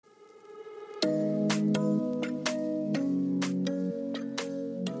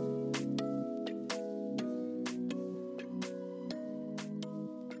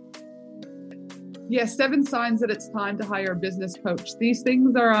Yes, 7 signs that it's time to hire a business coach. These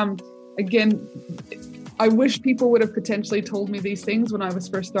things are, again, I wish people would have potentially told me these things when I was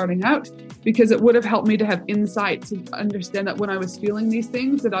first starting out, because it would have helped me to have insights and understand that when I was feeling these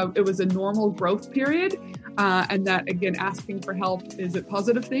things, that it was a normal growth period, and that, again, asking for help is a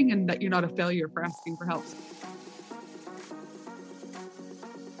positive thing and that you're not a failure for asking for help.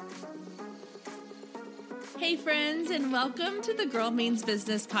 Hey friends, and welcome to the Girl Means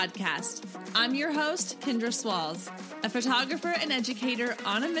Business podcast. I'm your host, Kendra Swalls, a photographer and educator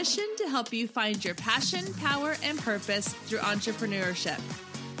on a mission to help you find your passion, power, and purpose through entrepreneurship.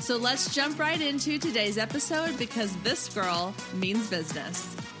 So let's jump right into today's episode because this girl means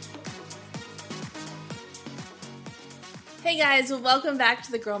business. Hey guys, well, welcome back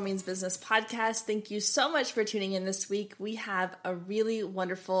to the Girl Means Business podcast. Thank you so much for tuning in this week. We have a really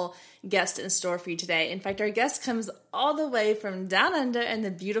wonderful guest in store for you today. In fact, our guest comes all the way from down under in the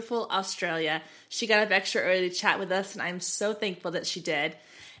beautiful Australia. She got up extra early to chat with us, and I'm so thankful that she did.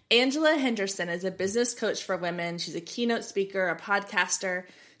 Angela Henderson is a business coach for women. She's a keynote speaker, a podcaster.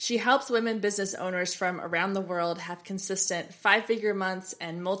 She helps women business owners from around the world have consistent 5-figure months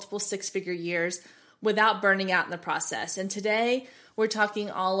and multiple 6-figure years without burning out in the process. And today we're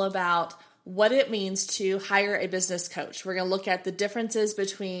talking all about what it means to hire a business coach. We're going to look at the differences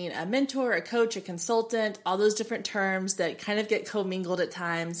between a mentor, a coach, a consultant, all those different terms that kind of get commingled at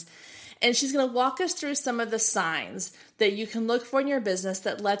times. And she's going to walk us through some of the signs that you can look for in your business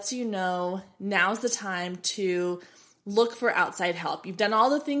that lets you know now's the time to look for outside help. You've done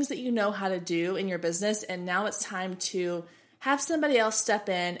all the things that you know how to do in your business, and now it's time to have somebody else step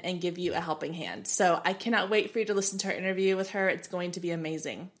in and give you a helping hand. So I cannot wait for you to listen to our interview with her. It's going to be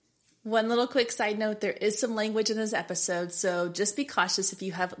amazing. One little quick side note, there is some language in this episode, so just be cautious if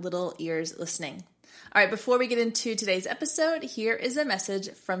you have little ears listening. All right, before we get into today's episode, here is a message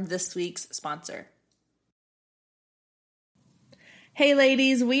from this week's sponsor. Hey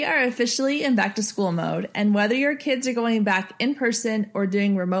ladies, we are officially in back to school mode, and whether your kids are going back in person or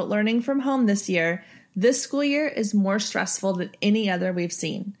doing remote learning from home this year, this school year is more stressful than any other we've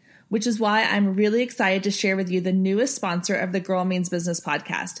seen, which is why I'm really excited to share with you the newest sponsor of the Girl Means Business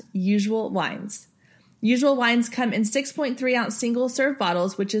podcast, Usual Wines. Usual Wines come in 6.3 ounce single serve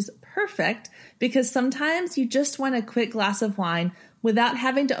bottles, which is perfect because sometimes you just want a quick glass of wine without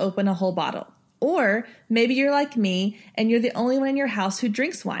having to open a whole bottle. Or maybe you're like me and you're the only one in your house who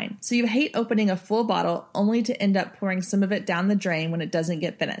drinks wine, so you hate opening a full bottle only to end up pouring some of it down the drain when it doesn't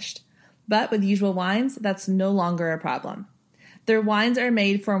get finished. But with Usual Wines, that's no longer a problem. Their wines are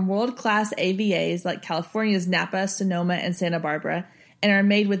made from world-class AVAs like California's Napa, Sonoma, and Santa Barbara, and are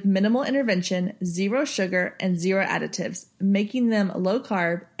made with minimal intervention, 0 sugar, and 0 additives, making them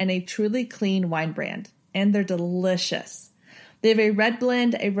low-carb and a truly clean wine brand. And they're delicious. They have a red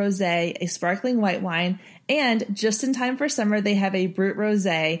blend, a rosé, a sparkling white wine, and just in time for summer, they have a Brut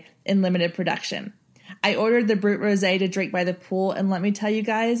Rosé in limited production. I ordered the Brut Rosé to drink by the pool, and let me tell you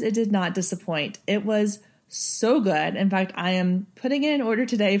guys, it did not disappoint. It was so good. In fact, I am putting in an order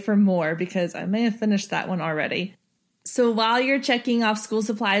today for more because I may have finished that one already. So while you're checking off school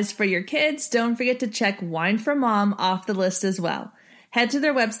supplies for your kids, don't forget to check Wine for Mom off the list as well. Head to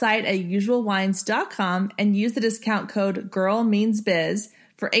their website at usualwines.com and use the discount code GIRLMeansBiz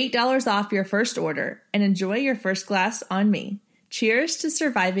for $8 off your first order and enjoy your first glass on me. Cheers to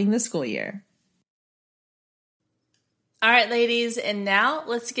surviving the school year. All right, ladies, and now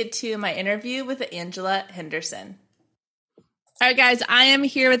let's get to my interview with Angela Henderson. All right, guys, I am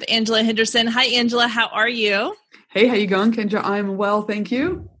here with Angela Henderson. Hi, Angela. How are you? Hey, how you going, Kendra? I'm well, thank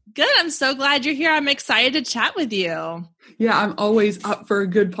you. Good. I'm so glad you're here. I'm excited to chat with you. Yeah, I'm always up for a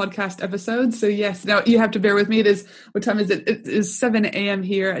good podcast episode. So yes, now you have to bear with me. What time is it? It is 7 a.m.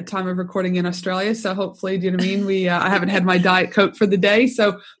 here at time of recording in Australia. So hopefully, do you know what I mean? I haven't had my Diet Coke for the day.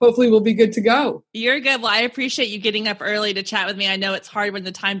 So hopefully we'll be good to go. You're good. Well, I appreciate you getting up early to chat with me. I know it's hard when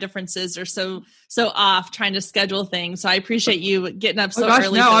the time differences are so off trying to schedule things. So I appreciate you getting up so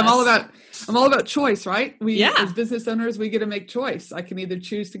early. No, I'm all about choice, right? As business owners, we get to make choice. I can either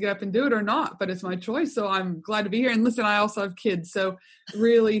choose to get up and do it or not, but it's my choice. So I'm glad to be here. And listen, I also have kids. So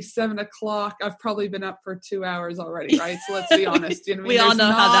really 7 o'clock, I've probably been up for 2 hours already, right? So let's be honest. You know what I mean? We all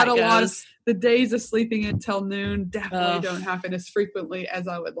know how that goes. The days of sleeping until noon definitely don't happen as frequently as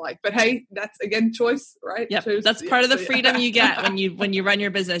I would like. But hey, that's again choice, right? Yep. That's part of the freedom you get when you run your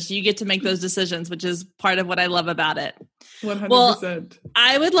business. You get to make those decisions, which is part of what I love about it. 100%. Well,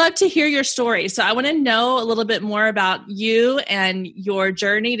 I would love to hear your story. So I want to know a little bit more about you and your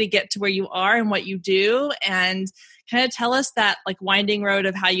journey to get to where you are and what you do, and kind of tell us that like winding road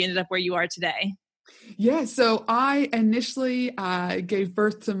of how you ended up where you are today. Yeah, so I initially gave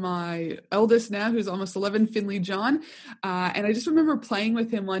birth to my eldest now, who's almost 11, Finley John. And I just remember playing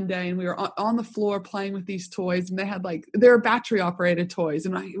with him one day, and we were on the floor playing with these toys, and they had they're battery operated toys,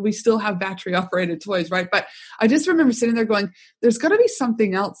 and we still have battery operated toys, right? But I just remember sitting there going, there's got to be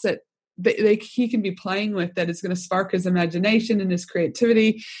something else that he can be playing with that is going to spark his imagination and his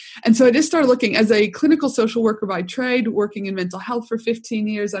creativity. And so I just started looking. As a clinical social worker by trade, working in mental health for 15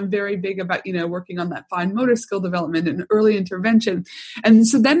 years, I'm very big about, working on that fine motor skill development and early intervention. And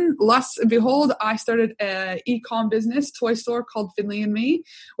so then, lo and behold, I started an e-com business, toy store called Finley and Me,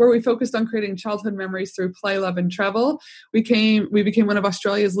 where we focused on creating childhood memories through play, love, and travel. We became one of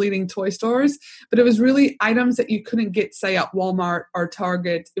Australia's leading toy stores, but it was really items that you couldn't get, say, at Walmart or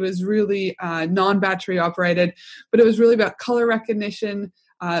Target. It was really non-battery operated, but it was really about color recognition,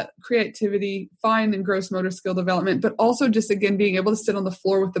 creativity, fine and gross motor skill development, but also just, again, being able to sit on the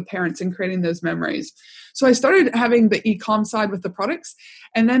floor with the parents and creating those memories. So I started having the e-com side with the products,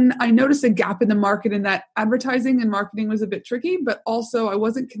 and then I noticed a gap in the market in that advertising and marketing was a bit tricky, but also I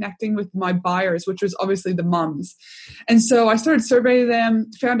wasn't connecting with my buyers, which was obviously the moms. And so I started surveying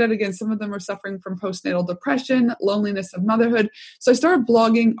them, found out, again, some of them were suffering from postnatal depression, loneliness of motherhood. So I started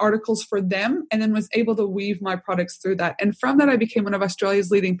blogging articles for them, and then was able to weave my products through that. And from that, I became one of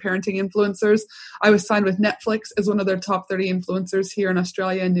Australia's leading parenting influencers. I was signed with Netflix as one of their top 30 influencers here in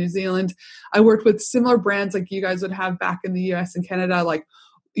Australia and New Zealand. I worked with similar brands like you guys would have back in the US and Canada, like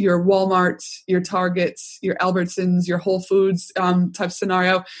your Walmarts, your Targets, your Albertsons, your Whole Foods type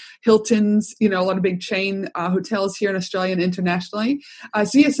scenario, Hilton's, a lot of big chain hotels here in Australia and internationally.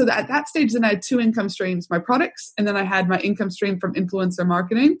 So at that stage, then I had two income streams, my products, and then I had my income stream from influencer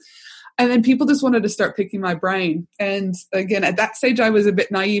marketing. And then people just wanted to start picking my brain. And again, at that stage, I was a bit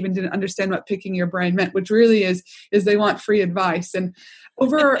naive and didn't understand what picking your brain meant, which really is they want free advice. And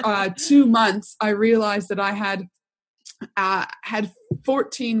over 2 months, I realized that I had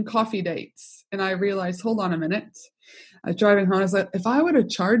 14 coffee dates. And I realized, hold on a minute. I was driving home. I was like, if I would have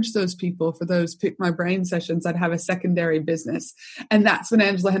charged those people for those pick my brain sessions, I'd have a secondary business. And that's when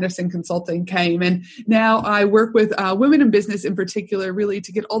Angela Henderson Consulting came. And now I work with women in business in particular, really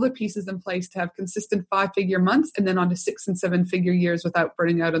to get all the pieces in place to have consistent 5-figure months and then on to 6- and 7-figure years without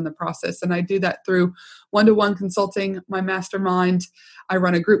burning out in the process. And I do that through one-to-one consulting, my mastermind. I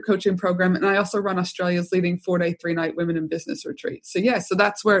run a group coaching program, and I also run Australia's leading 4-day, 3-night women in business retreat. So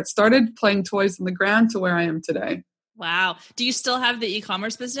that's where it started, playing toys on the ground, to where I am today. Wow. Do you still have the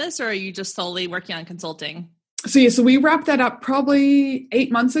e-commerce business, or are you just solely working on consulting? So we wrapped that up probably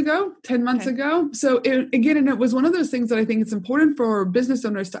 10 months ago. So it was one of those things that I think it's important for business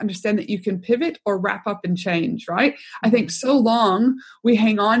owners to understand, that you can pivot or wrap up and change, right? I think so long we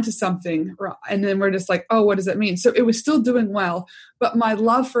hang on to something and then we're just like, oh, what does that mean? So it was still doing well, but my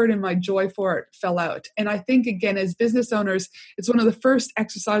love for it and my joy for it fell out. And I think, again, as business owners, it's one of the first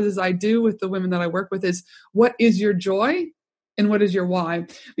exercises I do with the women that I work with is, what is your joy? And what is your why?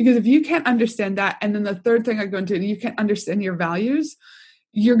 Because if you can't understand that, and then the third thing I go into, you can't understand your values,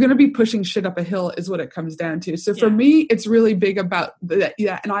 you're going to be pushing shit up a hill, is what it comes down to. So for me, it's really big about that.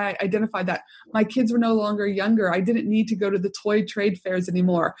 Yeah. And I identified that my kids were no longer younger. I didn't need to go to the toy trade fairs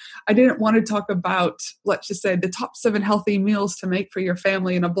anymore. I didn't want to talk about, let's just say, the top 7 healthy meals to make for your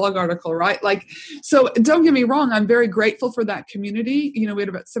family in a blog article, right? So don't get me wrong. I'm very grateful for that community. We had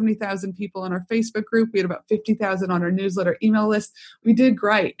about 70,000 people on our Facebook group. We had about 50,000 on our newsletter email list. We did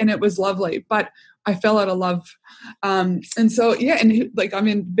great. And it was lovely. But I fell out of love. I've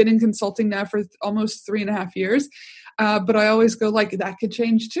been in consulting now for almost 3.5 years. But I always go that could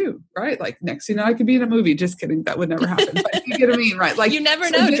change too, right? Next, I could be in a movie. Just kidding. That would never happen. But you get what I mean, right? You never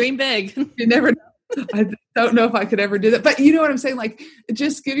know. Dream big. You never know. I don't know if I could ever do that. But you know what I'm saying?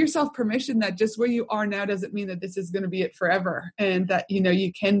 Just give yourself permission that just where you are now doesn't mean that this is going to be it forever. And that,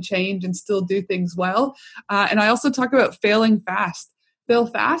 you can change and still do things well. And I also talk about failing fast. Fail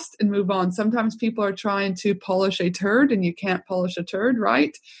fast and move on. Sometimes people are trying to polish a turd, and you can't polish a turd,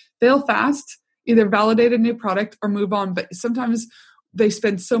 right? Fail fast, either validate a new product or move on. But sometimes they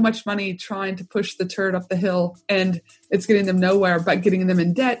spend so much money trying to push the turd up the hill, and it's getting them nowhere but getting them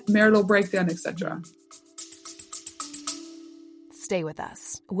in debt, marital breakdown, etc. Stay with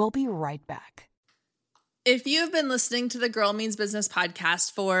us. We'll be right back. If you've been listening to the Girl Means Business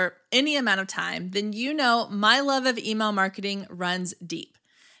podcast for any amount of time, then you know my love of email marketing runs deep.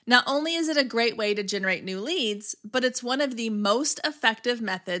 Not only is it a great way to generate new leads, but it's one of the most effective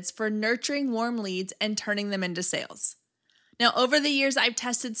methods for nurturing warm leads and turning them into sales. Now, over the years, I've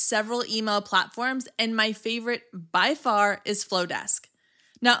tested several email platforms, and my favorite by far is Flowdesk.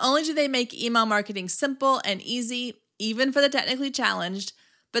 Not only do they make email marketing simple and easy, even for the technically challenged,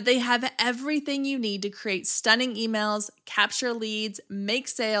 but they have everything you need to create stunning emails, capture leads, make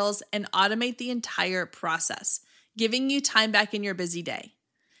sales, and automate the entire process, giving you time back in your busy day.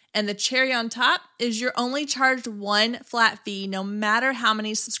 And the cherry on top is you're only charged one flat fee no matter how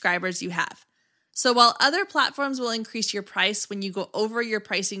many subscribers you have. So while other platforms will increase your price when you go over your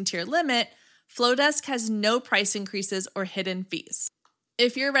pricing tier limit, Flowdesk has no price increases or hidden fees.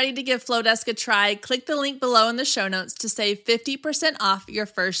 If you're ready to give Flowdesk a try, click the link below in the show notes to save 50% off your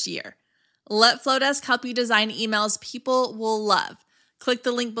first year. Let Flowdesk help you design emails people will love. Click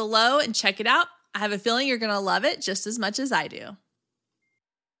the link below and check it out. I have a feeling you're going to love it just as much as I do.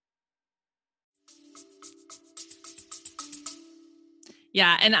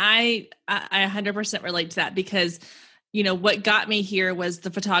 Yeah, and I 100% relate to that because, you know, what got me here was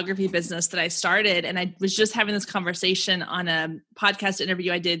the photography business that I started. And I was just having this conversation on a podcast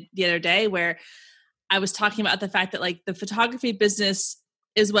interview I did the other day where I was talking about the fact that like the photography business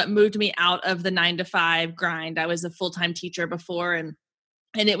is what moved me out of the 9-to-5 grind. I was a full-time teacher before and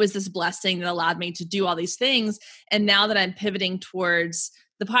it was this blessing that allowed me to do all these things. And now that I'm pivoting towards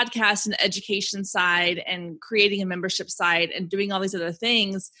the podcast and the education side and creating a membership site and doing all these other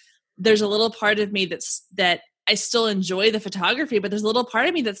things, there's a little part of me that I still enjoy the photography, but there's a little part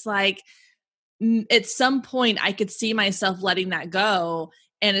of me that's like, at some point I could see myself letting that go.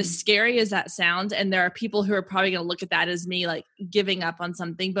 And as scary as that sounds, and there are people who are probably going to look at that as me like giving up on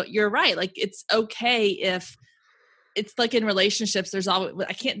something, but you're right. Like it's okay if it's like in relationships, there's always,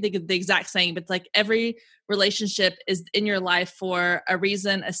 I can't think of the exact saying, but it's like every relationship is in your life for a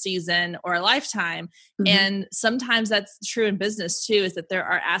reason, a season, or a lifetime. Mm-hmm. And sometimes that's true in business too, is that there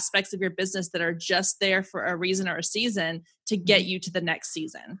are aspects of your business that are just there for a reason or a season to get you to the next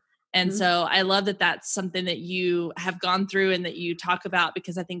season. And mm-hmm. so I love that that's something that you have gone through and that you talk about,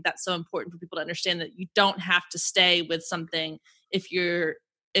 because I think that's so important for people to understand that you don't have to stay with something if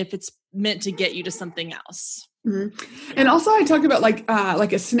it's meant to get you to something else. Mm-hmm. And also I talk about like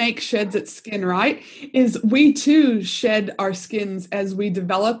a snake sheds its skin, right? Is we too shed our skins as we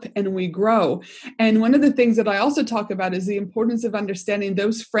develop and we grow. And one of the things that I also talk about is the importance of understanding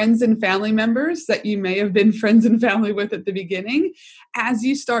those friends and family members that you may have been friends and family with at the beginning. As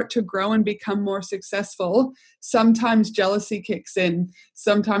you start to grow and become more successful, sometimes jealousy kicks in.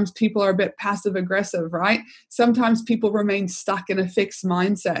 Sometimes people are a bit passive aggressive, right? Sometimes people remain stuck in a fixed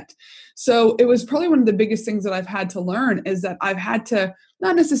mindset. So it was probably one of the biggest things that I've had to learn is that I've had to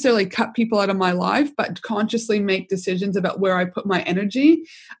not necessarily cut people out of my life, but consciously make decisions about where I put my energy.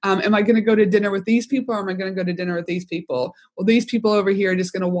 Am I going to go to dinner with these people or am I going to go to dinner with these people? Well, these people over here are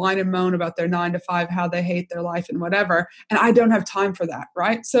just going to whine and moan about their 9-to-5, how they hate their life and whatever. And I don't have time for that,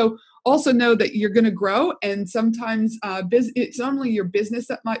 right? So also know that you're going to grow, and sometimes it's not only your business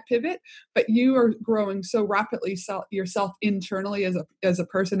that might pivot, but you are growing so rapidly yourself internally as a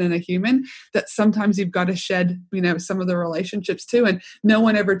person and a human that sometimes you've got to shed, some of the relationships too. And no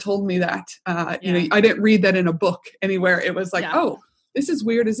one ever told me that. I didn't read that in a book anywhere. It was like, oh, this is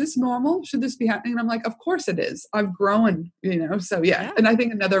weird. Is this normal? Should this be happening? And I'm like, of course it is. I've grown, so yeah. And I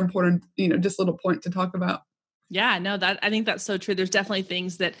think another important, just little point to talk about. Yeah, no, I think that's so true. There's definitely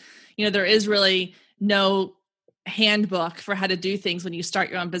things that, there is really no handbook for how to do things when you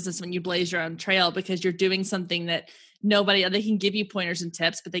start your own business, when you blaze your own trail, because you're doing something that they can give you pointers and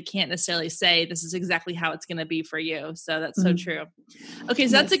tips, but they can't necessarily say this is exactly how it's going to be for you. So that's so true. Okay.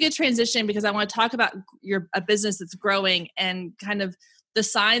 So that's a good transition, because I want to talk about a business that's growing and kind of the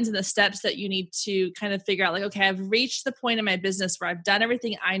signs and the steps that you need to kind of figure out, like, okay, I've reached the point in my business where I've done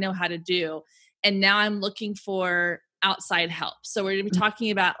everything I know how to do. And now I'm looking for outside help. So we're going to be talking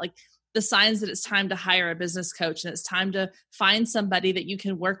about like the signs that it's time to hire a business coach, and it's time to find somebody that you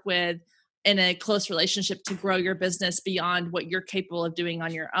can work with in a close relationship to grow your business beyond what you're capable of doing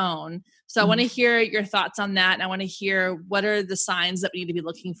on your own. So I want to hear your thoughts on that. And I want to hear what are the signs that we need to be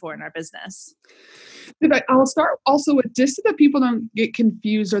looking for in our business. I'll start also with, just so that people don't get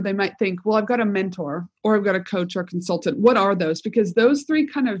confused, or they might think, well, I've got a mentor or I've got a coach or consultant. What are those? Because those three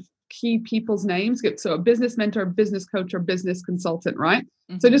kind of key people's names. So a business mentor, business coach, or business consultant, right?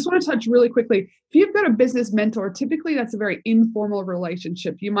 Mm-hmm. So I just want to touch really quickly. If you've got a business mentor, typically that's a very informal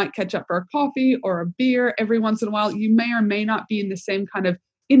relationship. You might catch up for a coffee or a beer every once in a while. You may or may not be in the same kind of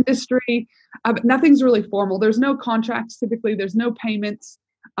industry, but nothing's really formal. There's no contracts. Typically, there's no payments.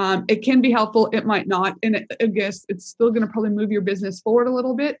 It can be helpful. It might not. And I guess it's still going to probably move your business forward a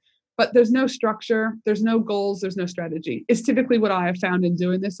little bit. But there's no structure, there's no goals, there's no strategy. It's typically what I have found in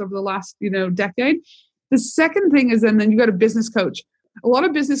doing this over the last, decade. The second thing is, and then you've got a business coach. A lot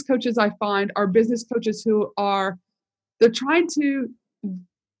of business coaches I find are business coaches who they're trying to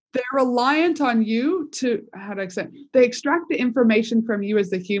they're reliant on you to, how do I say, they extract the information from you as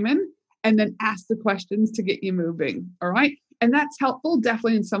the human and then ask the questions to get you moving. All right. And that's helpful,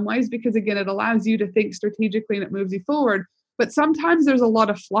 definitely in some ways, because again, it allows you to think strategically and it moves you forward. But sometimes there's a lot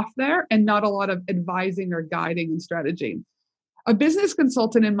of fluff there and not a lot of advising or guiding and strategy. A business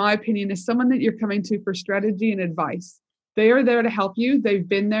consultant, in my opinion, is someone that you're coming to for strategy and advice. They are there to help you. They've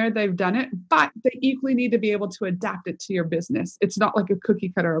been there, they've done it, but they equally need to be able to adapt it to your business. It's not like a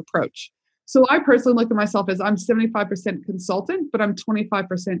cookie cutter approach. So I personally look at myself as I'm 75% consultant, but I'm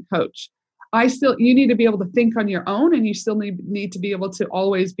 25% coach. You need to be able to think on your own, and you still need to be able to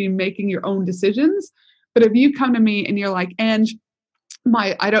always be making your own decisions. But if you come to me and you're like, Ange,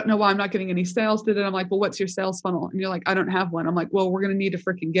 I don't know why I'm not getting any sales today. I'm like, well, what's your sales funnel? And you're like, I don't have one. I'm like, well, we're going to need to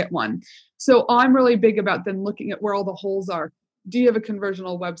freaking get one. So I'm really big about then looking at where all the holes are. Do you have a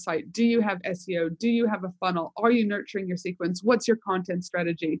conversional website? Do you have SEO? Do you have a funnel? Are you nurturing your sequence? What's your content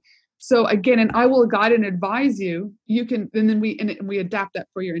strategy? So again, and I will guide and advise you. You can, and then we adapt that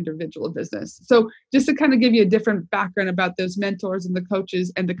for your individual business. So just to kind of give you a different background about those mentors and the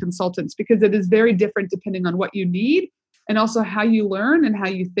coaches and the consultants, because it is very different depending on what you need and also how you learn and how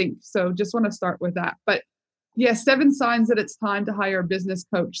you think. So just want to start with that. But yeah, 7 signs that it's time to hire a business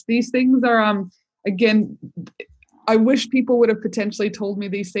coach. These things are, again, I wish people would have potentially told me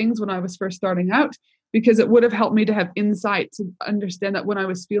these things when I was first starting out, because it would have helped me to have insight to understand that when I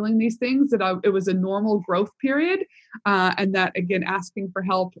was feeling these things, that it was a normal growth period. And that, again, asking for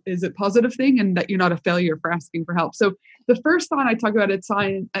help is a positive thing and that you're not a failure for asking for help. So the first sign I talk about, it's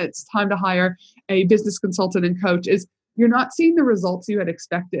time to hire a business consultant and coach, is you're not seeing the results you had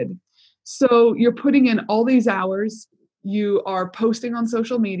expected. So you're putting in all these hours, you are posting on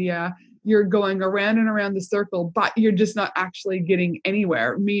social media, you're going around and around the circle, but you're just not actually getting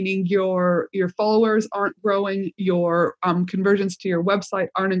anywhere, meaning your followers aren't growing, your conversions to your website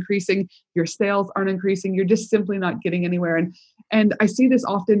aren't increasing, your sales aren't increasing, you're just simply not getting anywhere. And I see this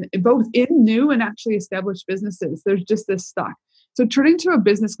often both in new and actually established businesses. There's just this stuck. So turning to a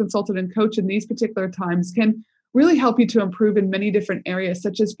business consultant and coach in these particular times can really help you to improve in many different areas,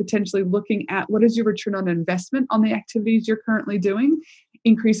 such as potentially looking at what is your return on investment on the activities you're currently doing,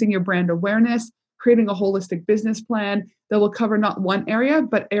 increasing your brand awareness, creating a holistic business plan that will cover not one area,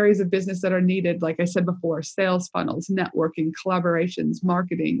 but areas of business that are needed, like I said before, sales funnels, networking, collaborations,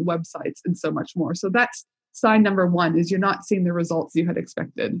 marketing, websites, and so much more. So that's sign number 1, is you're not seeing the results you had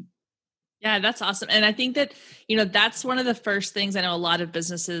expected. Yeah, that's awesome. And I think that, that's one of the first things I know a lot of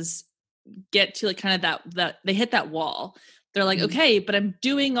businesses get to, like kind of that they hit that wall. They're like, okay, but I'm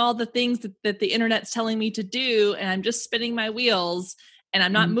doing all the things that the internet's telling me to do, and I'm just spinning my wheels and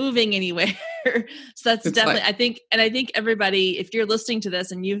I'm not moving anywhere. So that's definitely, I think everybody, if you're listening to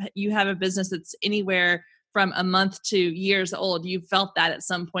this and you have a business that's anywhere from a month to years old, you've felt that at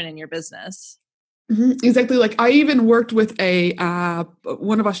some point in your business. Mm-hmm. Exactly. Like I even worked with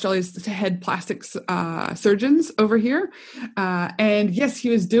one of Australia's head plastics surgeons over here. And yes, he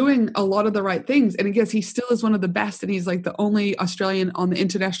was doing a lot of the right things. And I guess he still is one of the best. And he's like the only Australian on the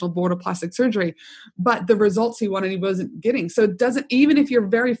International Board of Plastic Surgery. But the results he wanted, he wasn't getting. So it doesn't, even if you're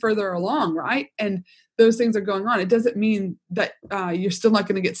very further along, right? And those things are going on, it doesn't mean that you're still not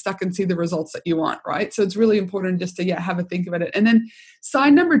going to get stuck and see the results that you want, right? So it's really important just to have a think about it. And then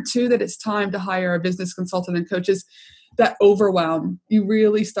sign number 2 that it's time to hire a business consultant and coach is that overwhelm. You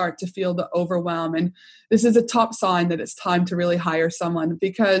really start to feel the overwhelm. And this is a top sign that it's time to really hire someone,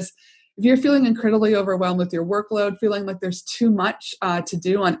 because if you're feeling incredibly overwhelmed with your workload, feeling like there's too much to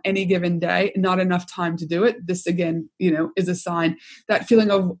do on any given day, not enough time to do it, this again, is a sign. That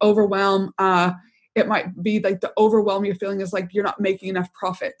feeling of overwhelm, it might be like the overwhelm you're feeling is like you're not making enough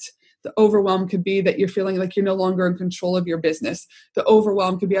profit. The overwhelm could be that you're feeling like you're no longer in control of your business. The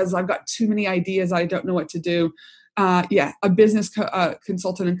overwhelm could be as I've got too many ideas, I don't know what to do. A business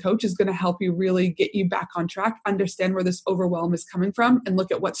consultant and coach is going to help you really get you back on track, understand where this overwhelm is coming from, and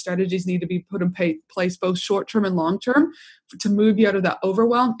look at what strategies need to be put in place, both short-term and long-term, to move you out of that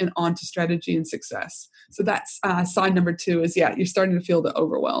overwhelm and onto strategy and success. So that's sign number 2 is, you're starting to feel the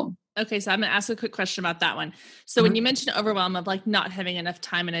overwhelm. Okay. So I'm going to ask a quick question about that one. So when you mentioned overwhelm of like not having enough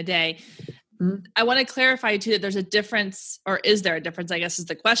time in a day, I want to clarify too that there's a difference, or is there a difference, I guess is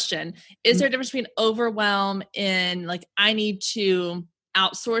the question. Is there a difference between overwhelm in like, I need to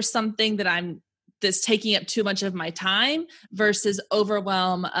outsource something that's taking up too much of my time, versus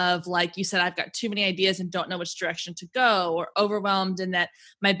overwhelm of, like you said, I've got too many ideas and don't know which direction to go, or overwhelmed in that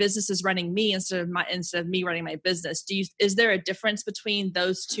my business is running me instead of me running my business. Is there a difference between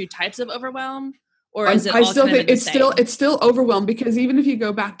those two types of overwhelm? Or is it? I still think it's still overwhelmed, because even if you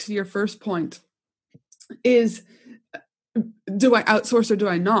go back to your first point, is do I outsource or do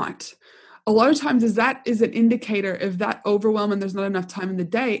I not? A lot of times is an indicator of that overwhelm and there's not enough time in the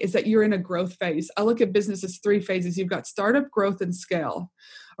day, is that you're in a growth phase. I look at business as 3 phases. You've got startup, growth, and scale.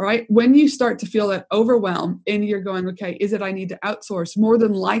 All right. When you start to feel that overwhelm and you're going, okay, is it I need to outsource? More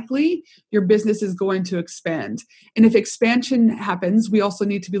than likely, your business is going to expand. And if expansion happens, we also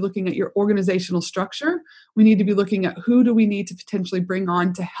need to be looking at your organizational structure. We need to be looking at who do we need to potentially bring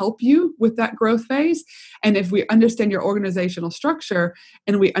on to help you with that growth phase. And if we understand your organizational structure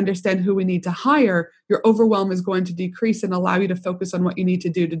and we understand who we need to hire, your overwhelm is going to decrease and allow you to focus on what you need to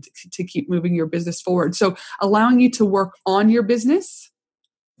do to keep moving your business forward. So allowing you to work on your business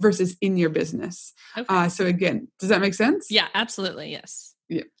versus in your business. Okay. So again, does that make sense? Yeah, absolutely. Yes.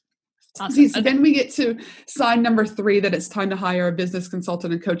 Yeah. Awesome. See, so then we get to sign number 3, that it's time to hire a business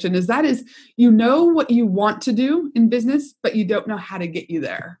consultant and coach. And that is, you know what you want to do in business, but you don't know how to get you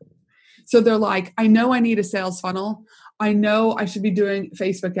there. So they're like, I know I need a sales funnel. I know I should be doing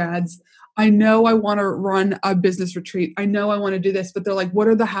Facebook ads. I know I want to run a business retreat. I know I want to do this, but they're like, what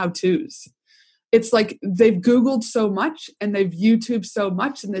are the how-tos? It's like they've Googled so much and they've YouTubed so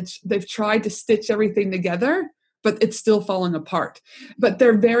much and they've tried to stitch everything together, but it's still falling apart. But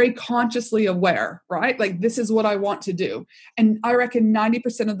they're very consciously aware, right? Like, this is what I want to do. And I reckon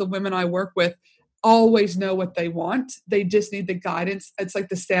 90% of the women I work with always know what they want. They just need the guidance. It's like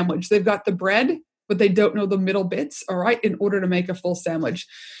the sandwich. They've got the bread, but they don't know the middle bits, all right, in order to make a full sandwich.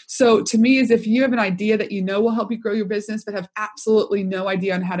 So to me, is if you have an idea that you know will help you grow your business, but have absolutely no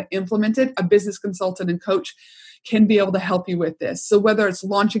idea on how to implement it, a business consultant and coach can be able to help you with this. So whether it's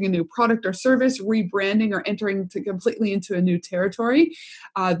launching a new product or service, rebranding, or entering completely into a new territory,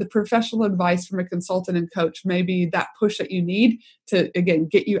 the professional advice from a consultant and coach may be that push that you need to, again,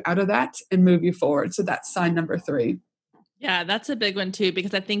 get you out of that and move you forward. So that's sign number 3. Yeah, that's a big one too,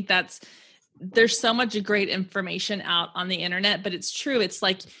 because I think there's so much great information out on the internet, but it's true. It's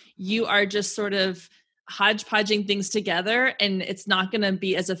like you are just sort of hodgepodging things together, and it's not going to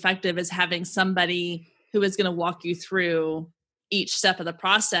be as effective as having somebody who is going to walk you through each step of the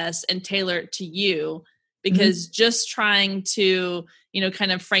process and tailor it to you. Because just trying to,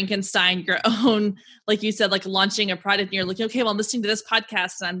 kind of Frankenstein your own, like you said, like launching a product, and you're like, okay, well, I'm listening to this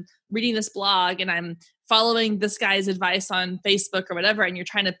podcast and I'm reading this blog and I'm following this guy's advice on Facebook or whatever, and you're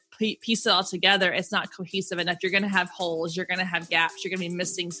trying to piece it all together. It's not cohesive enough. You're going to have holes. You're going to have gaps. You're going to be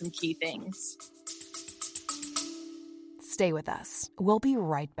missing some key things. Stay with us. We'll be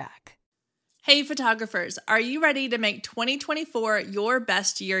right back. Hey, photographers, are you ready to make 2024 your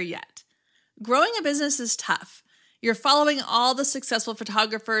best year yet? Growing a business is tough. You're following all the successful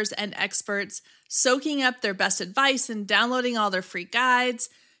photographers and experts, soaking up their best advice and downloading all their free guides,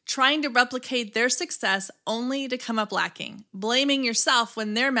 trying to replicate their success only to come up lacking, blaming yourself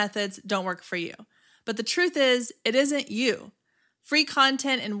when their methods don't work for you. But the truth is, it isn't you. Free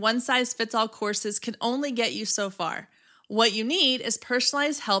content and one-size-fits-all courses can only get you so far. What you need is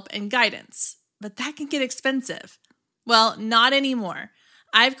personalized help and guidance, but that can get expensive. Well, not anymore.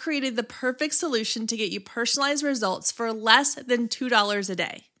 I've created the perfect solution to get you personalized results for less than $2 a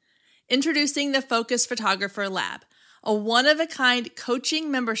day. Introducing the Focus Photographer Lab, a one-of-a-kind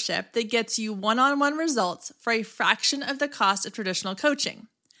coaching membership that gets you one-on-one results for a fraction of the cost of traditional coaching.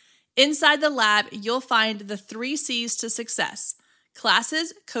 Inside the lab, you'll find the 3 C's to success: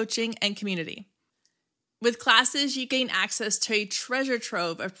 classes, coaching, and community. With classes, you gain access to a treasure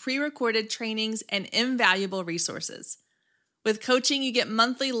trove of pre-recorded trainings and invaluable resources. With coaching, you get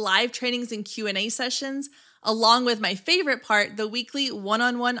monthly live trainings and Q&A sessions, along with my favorite part, the weekly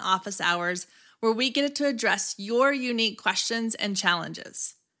one-on-one office hours, where we get to address your unique questions and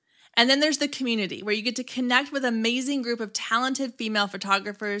challenges. And then there's the community, where you get to connect with an amazing group of talented female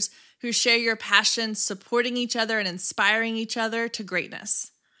photographers who share your passion, supporting each other and inspiring each other to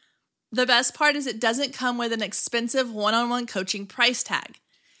greatness. The best part is it doesn't come with an expensive one-on-one coaching price tag.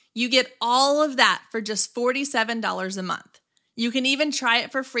 You get all of that for just $47 a month. You can even try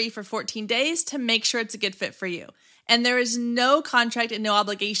it for free for 14 days to make sure it's a good fit for you. And there is no contract and no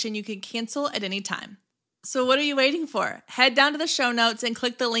obligation. You can cancel at any time. So what are you waiting for? Head down to the show notes and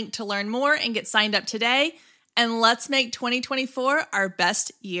click the link to learn more and get signed up today. And let's make 2024 our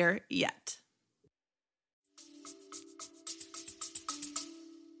best year yet.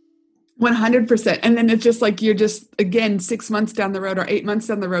 100%. And then it's just like, you're just, again, 6 months down the road or 8 months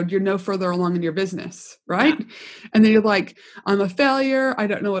down the road, you're no further along in your business, right? Yeah. And then you're like, I'm a failure. I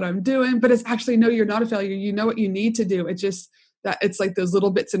don't know what I'm doing. But it's actually, no, you're not a failure. You know what you need to do. It's just that it's like those little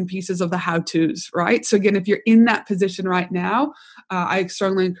bits and pieces of the how-tos, right? So again, if you're in that position right now, I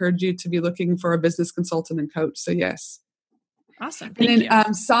strongly encourage you to be looking for a business consultant and coach. So yes. Awesome. Thank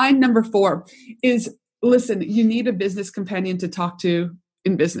you. Sign number 4 is listen, you need a business companion to talk to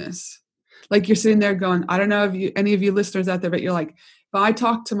in business. Like you're sitting there going, I don't know if any of you listeners out there, but you're like, if I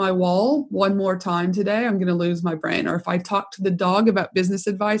talk to my wall one more time today, I'm going to lose my brain. Or if I talk to the dog about business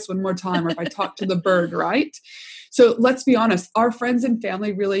advice one more time, or if I talk to the bird, right? So let's be honest, our friends and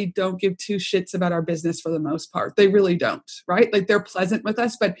family really don't give two shits about our business for the most part. They really don't, right? Like they're pleasant with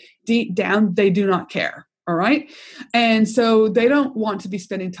us, but deep down, they do not care. All right. And so they don't want to be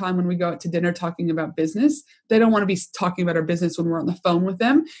spending time when we go out to dinner talking about business. They don't want to be talking about our business when we're on the phone with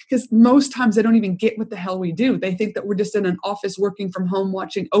them, because most times they don't even get what the hell we do. They think that we're just in an office working from home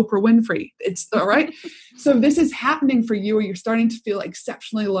watching Oprah Winfrey. It's all right. So this is happening for you, or you're starting to feel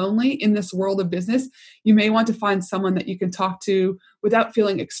exceptionally lonely in this world of business. You may want to find someone that you can talk to without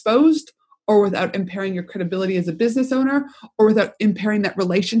feeling exposed, or without impairing your credibility as a business owner, or without impairing that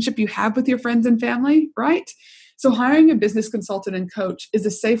relationship you have with your friends and family, right? So hiring a business consultant and coach is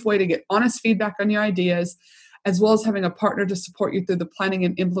a safe way to get honest feedback on your ideas, as well as having a partner to support you through the planning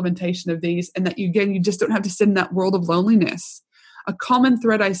and implementation of these, and that you just don't have to sit in that world of loneliness. A common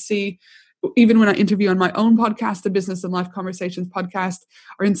thread I see, even when I interview on my own podcast, the Business and Life Conversations podcast,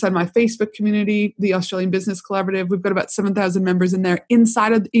 or inside my Facebook community, the Australian Business Collaborative, we've got about 7,000 members in there.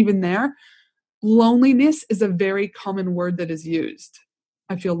 Inside of even there, loneliness is a very common word that is used.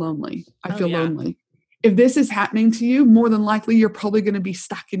 I feel lonely. I feel lonely. If this is happening to you, more than likely, you're probably going to be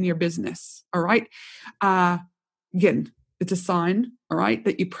stuck in your business. All right. Again, it's a sign, all right,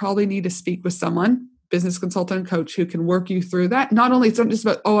 that you probably need to speak with someone, business consultant and coach, who can work you through that. Not only, it's not just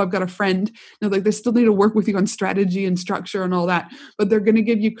about, oh, I've got a friend. No, like they still need to work with you on strategy and structure and all that, but they're going to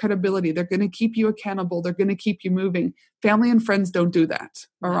give you credibility. They're going to keep you accountable. They're going to keep you moving. Family and friends don't do that.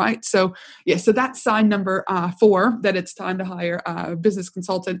 All right. So so that's sign number 4, that it's time to hire a business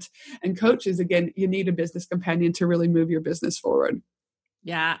consultant and coach is, again, you need a business companion to really move your business forward.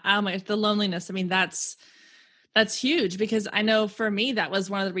 Yeah. The loneliness. I mean, that's huge, because I know for me, that was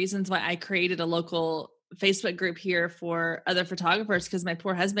one of the reasons why I created a local Facebook group here for other photographers, because my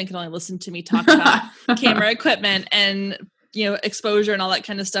poor husband could only listen to me talk about camera equipment and, exposure and all that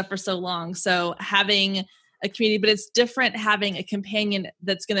kind of stuff for so long. So having a community, but it's different having a companion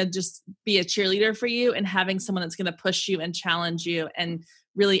that's going to just be a cheerleader for you, and having someone that's going to push you and challenge you and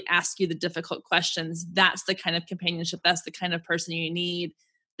really ask you the difficult questions. That's the kind of companionship. That's the kind of person you need.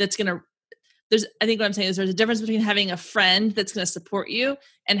 That's going to, I think what I'm saying is there's a difference between having a friend that's going to support you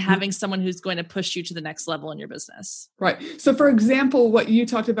and having someone who's going to push you to the next level in your business. Right. So for example, what you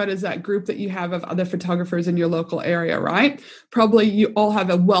talked about is that group that you have of other photographers in your local area, right? Probably you all have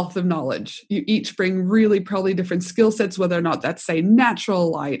a wealth of knowledge. You each bring really probably different skill sets, whether or not that's, say, natural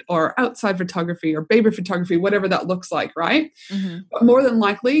light or outside photography or baby photography, whatever that looks like, right? Mm-hmm. But more than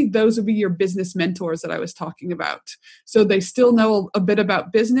likely, those would be your business mentors that I was talking about. So they still know a bit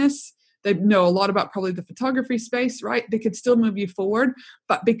about business. They know a lot about probably the photography space, right? They could still move you forward,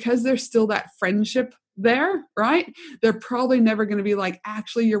 but because there's still that friendship there, right? They're probably never going to be like,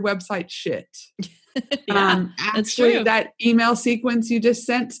 actually, your website's shit. Actually, that email sequence you just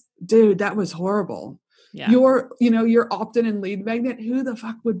sent, dude, that was horrible. Yeah. Your opt-in and lead magnet, who the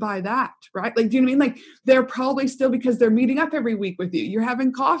fuck would buy that, right? Like, do you know what I mean? Like, they're probably still, because they're meeting up every week with you. You're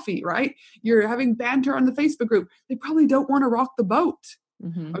having coffee, right? You're having banter on the Facebook group. They probably don't want to rock the boat.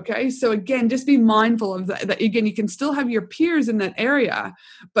 Mm-hmm. Okay. So again, just be mindful of that. Again, you can still have your peers in that area,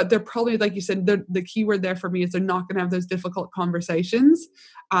 but they're probably, like you said, the key word there for me is they're not going to have those difficult conversations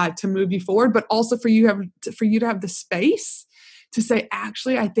to move you forward, but also for you to have the space to say,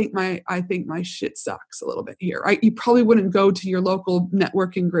 actually, I think my shit sucks a little bit here, right? You probably wouldn't go to your local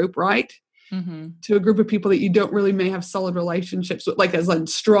networking group, right? Mm-hmm. To a group of people that you don't really may have solid relationships with, like as in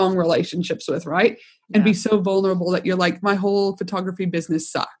strong relationships with, right? And be so vulnerable that you're like, my whole photography business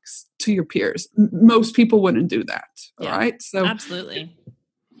sucks to your peers. Most people wouldn't do that. All right. So absolutely.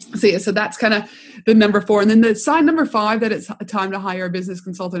 So that's kind of the number 4. And then the sign number 5, that it's time to hire a business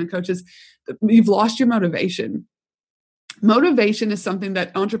consultant and coaches, you've lost your motivation. Motivation is something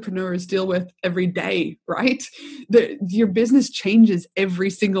that entrepreneurs deal with every day, right? Your business changes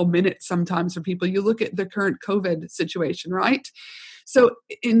every single minute sometimes for people. You look at the current COVID situation, right? So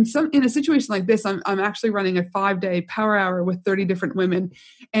in a situation like this, I'm actually running a 5-day power hour with 30 different women.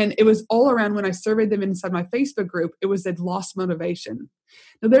 And it was all around, when I surveyed them inside my Facebook group, it was they'd lost motivation.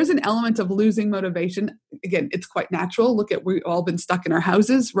 Now there's an element of losing motivation. Again, it's quite natural. Look at, we've all been stuck in our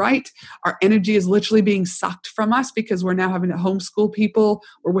houses, right? Our energy is literally being sucked from us because we're now having to homeschool people.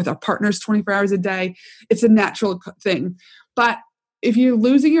 We're with our partners 24 hours a day. It's a natural thing. But if you're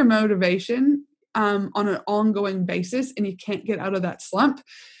losing your motivation on an ongoing basis and you can't get out of that slump,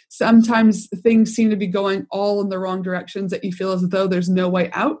 sometimes things seem to be going all in the wrong directions that you feel as though there's no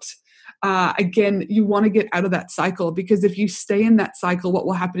way out. again, you want to get out of that cycle, because if you stay in that cycle, what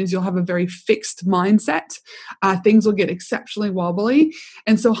will happen is you'll have a very fixed mindset. Things will get exceptionally wobbly.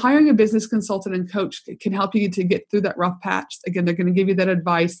 And so hiring a business consultant and coach can help you to get through that rough patch. Again, they're going to give you that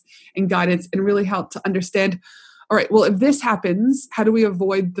advice and guidance and really help to understand, all right, well, if this happens, how do we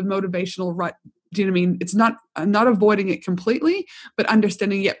avoid the motivational rut? Do you know what I mean? It's not, I'm not avoiding it completely, but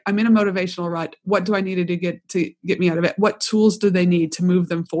understanding, yep, I'm in a motivational rut. What do I need to get me out of it? What tools do they need to move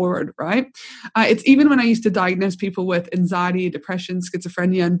them forward, right? It's even when I used to diagnose people with anxiety, depression,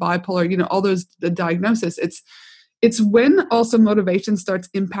 schizophrenia, and bipolar, all those, the diagnosis, it's when also motivation starts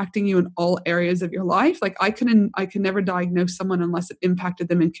impacting you in all areas of your life. Like I can never diagnose someone unless it impacted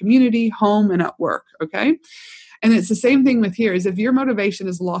them in community, home, and at work, okay? And it's the same thing with here, is if your motivation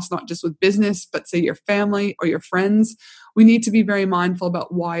is lost, not just with business, but say your family or your friends, we need to be very mindful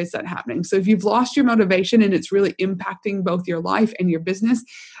about why is that happening. So if you've lost your motivation and it's really impacting both your life and your business,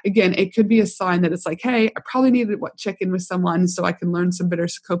 again, it could be a sign that it's like, hey, I probably need to check in with someone so I can learn some better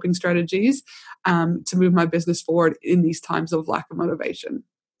coping strategies to move my business forward in these times of lack of motivation.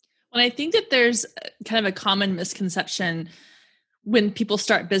 Well, I think that there's kind of a common misconception when people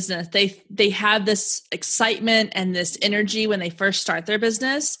start business. They have this excitement and this energy when they first start their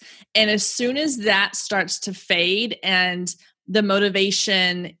business. And as soon as that starts to fade and the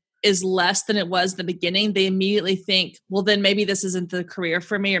motivation is less than it was in the beginning, they immediately think, well, then maybe this isn't the career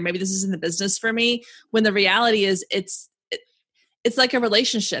for me, or maybe this isn't the business for me. When the reality is it's like a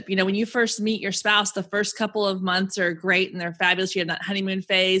relationship. When you first meet your spouse, the first couple of months are great and they're fabulous. You have that honeymoon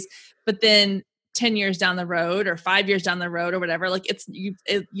phase, but then 10 years down the road or 5 years down the road or whatever, like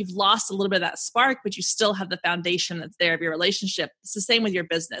you've lost a little bit of that spark, but you still have the foundation that's there of your relationship. It's the same with your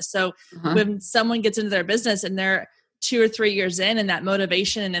business. So when someone gets into their business and they're 2 or 3 years in and that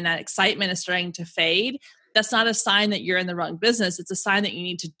motivation and that excitement is starting to fade, that's not a sign that you're in the wrong business. It's a sign that you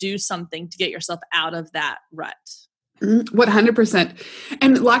need to do something to get yourself out of that rut. 100%.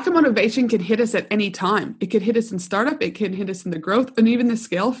 And lack of motivation can hit us at any time. It could hit us in startup. It can hit us in the growth and even the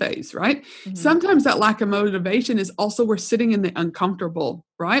scale phase, right? Mm-hmm. Sometimes that lack of motivation is also we're sitting in the uncomfortable,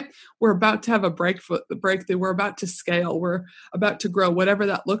 right? We're about to have a breakthrough. We're about to scale. We're about to grow, whatever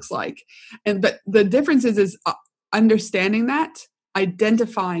that looks like. But the difference is understanding that,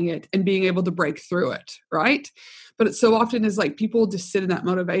 identifying it, and being able to break through it, right? But it so often is like people just sit in that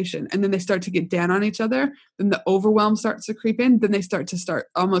motivation and then they start to get down on each other. Then the overwhelm starts to creep in. Then they start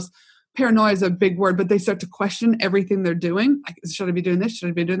almost, paranoia is a big word, but they start to question everything they're doing. Like, should I be doing this? Should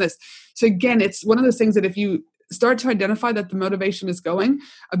I be doing this? So again, it's one of those things that if you start to identify that the motivation is going,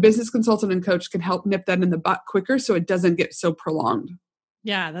 a business consultant and coach can help nip that in the butt quicker so it doesn't get so prolonged.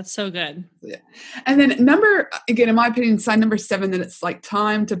 Yeah, that's so good. Yeah. And then again, in my opinion, sign number 7, that it's like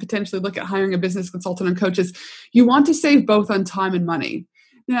time to potentially look at hiring a business consultant and coaches. You want to save both on time and money.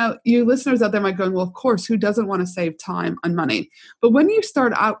 Now, you listeners out there might go, well, of course, who doesn't want to save time and money? But when you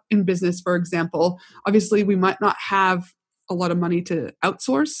start out in business, for example, obviously we might not have a lot of money to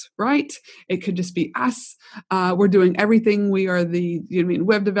outsource, right? It could just be us. We're doing everything. We are the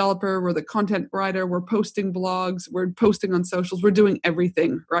web developer. We're the content writer. We're posting blogs. We're posting on socials. We're doing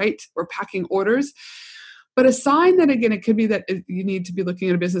everything, right? We're packing orders. But a sign that, again, it could be that you need to be looking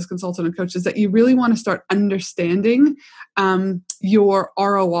at a business consultant and coach is that you really want to start understanding your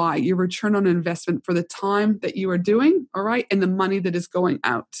ROI, your return on investment for the time that you are doing, all right, and the money that is going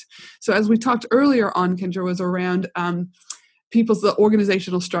out. So as we talked earlier on, Kendra, was around the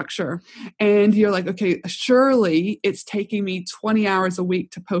organizational structure. And you're like, okay, surely it's taking me 20 hours a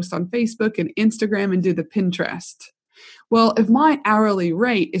week to post on Facebook and Instagram and do the Pinterest. Well, if my hourly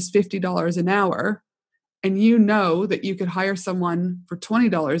rate is $50 an hour, and you know that you could hire someone for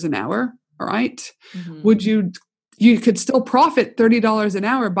 $20 an hour, all right, would you could still profit $30 an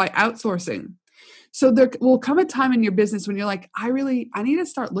hour by outsourcing. So there will come a time in your business when you're like, I need to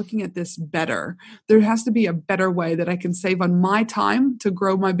start looking at this better. There has to be a better way that I can save on my time to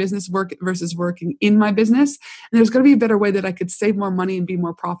grow my business work versus working in my business. And there's going to be a better way that I could save more money and be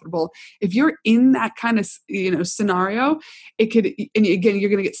more profitable. If you're in that kind of, scenario, it could, and again, you're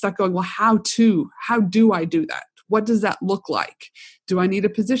going to get stuck going, well, how do I do that? What does that look like? Do I need a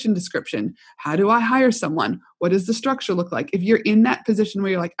position description? How do I hire someone? What does the structure look like? If you're in that position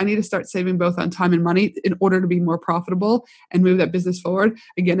where you're like, I need to start saving both on time and money in order to be more profitable and move that business forward,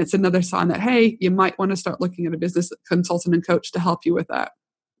 again, it's another sign that, hey, you might want to start looking at a business consultant and coach to help you with that.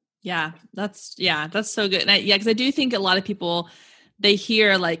 Yeah, that's so good. And because I do think a lot of people, they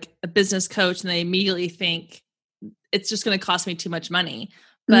hear like a business coach and they immediately think it's just going to cost me too much money.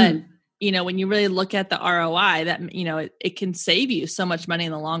 But when you really look at the ROI, that, it can save you so much money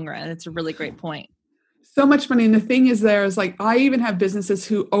in the long run. It's a really great point. So much money. And the thing is, I even have businesses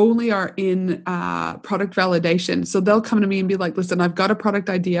who only are in product validation. So they'll come to me and be like, listen, I've got a product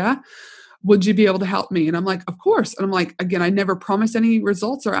idea. Would you be able to help me? And I'm like, of course. And I'm like, again, I never promise any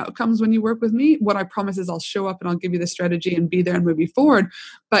results or outcomes when you work with me. What I promise is I'll show up and I'll give you the strategy and be there and move you forward.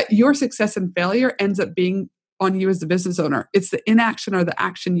 But your success and failure ends up being on you as the business owner. It's the inaction or the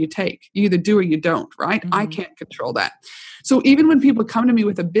action you take. You either do or you don't, right? I can't control that. So even when people come to me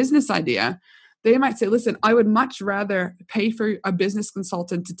with a business idea, they might say, listen, I would much rather pay for a business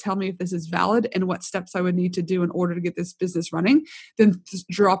consultant to tell me if this is valid and what steps I would need to do in order to get this business running than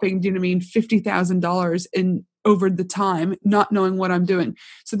dropping, $50,000 in over the time, not knowing what I'm doing.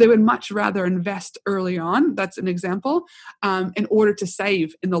 So they would much rather invest early on. That's an example, in order to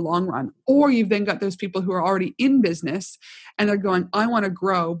save in the long run. Or you've then got those people who are already in business and they're going, I want to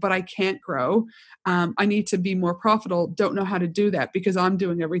grow, but I can't grow. I need to be more profitable. Don't know how to do that because I'm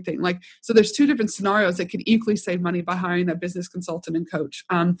doing everything. So there's two different scenarios that could equally save money by hiring that business consultant and coach.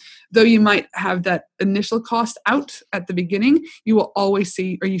 Though you might have that initial cost out at the beginning, you will always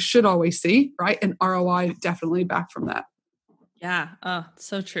see, or you should always see, right, an ROI definitely back from that. Yeah. Oh,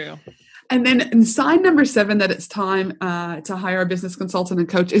 so true. And then sign number 7 that it's time to hire a business consultant and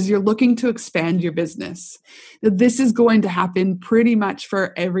coach is you're looking to expand your business. Now, this is going to happen pretty much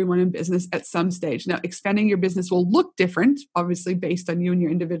for everyone in business at some stage. Now, expanding your business will look different, obviously, based on you and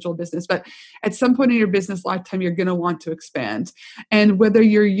your individual business. But at some point in your business lifetime, you're going to want to expand. And whether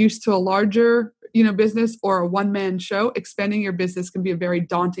you're used to a larger business or a one-man show, expanding your business can be a very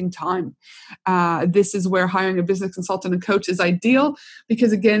daunting time. This is where hiring a business consultant and coach is ideal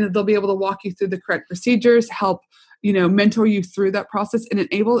because, again, they'll be able to walk you through the correct procedures, help, mentor you through that process and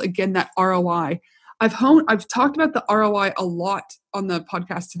enable, again, that ROI. I've talked about the ROI a lot on the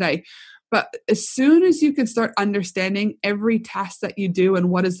podcast today, but as soon as you can start understanding every task that you do and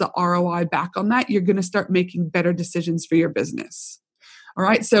what is the ROI back on that, you're going to start making better decisions for your business. All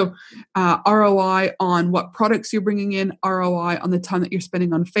right. So ROI on what products you're bringing in, ROI on the time that you're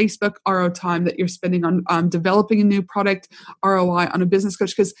spending on Facebook, ROI time that you're spending on developing a new product, ROI on a business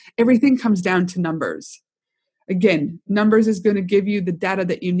coach, because everything comes down to numbers. Again, numbers is going to give you the data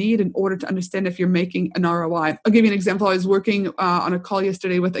that you need in order to understand if you're making an ROI. I'll give you an example. I was working on a call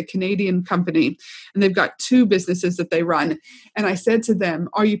yesterday with a Canadian company, and they've got 2 businesses that they run. And I said to them,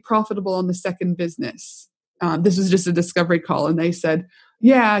 are you profitable on the second business? This was just a discovery call. And they said,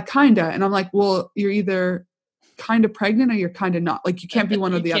 yeah, kind of. And I'm like, well, you're either kind of pregnant or you're kind of not. You can't be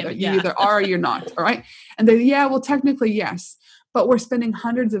one or the other. You either are or you're not. All right. And they, yeah, well, technically, yes. But we're spending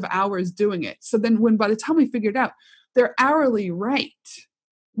hundreds of hours doing it. So then by the time we figured out, their hourly rate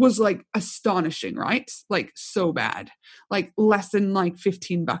was astonishing, right? So bad, less than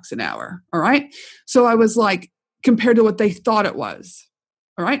 $15 an hour. All right. So I was compared to what they thought it was.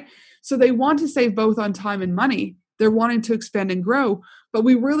 All right. So they want to save both on time and money. They're wanting to expand and grow, but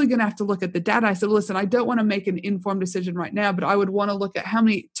we're really going to have to look at the data. I said, listen, I don't want to make an informed decision right now, but I would want to look at how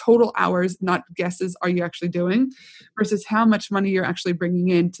many total hours, not guesses, are you actually doing versus how much money you're actually bringing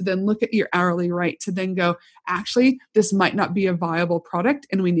in to then look at your hourly rate to then go, actually, this might not be a viable product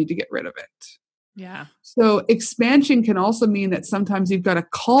and we need to get rid of it. Yeah. So expansion can also mean that sometimes you've got to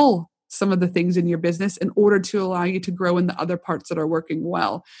cull some of the things in your business in order to allow you to grow in the other parts that are working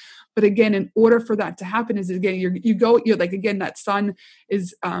well. But again, in order for that to happen is, again, you're again, that sun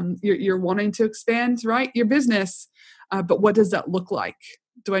is, you're wanting to expand, right? Your business. But what does that look like?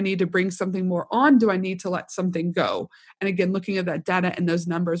 Do I need to bring something more on? Do I need to let something go? And again, looking at that data and those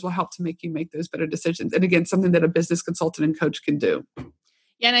numbers will help to make you make those better decisions. And again, something that a business consultant and coach can do.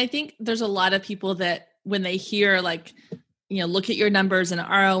 Yeah. And I think there's a lot of people that when they hear look at your numbers and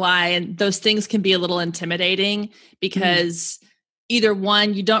ROI, and those things can be a little intimidating because either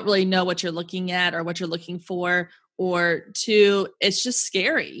one, you don't really know what you're looking at or what you're looking for, or 2, it's just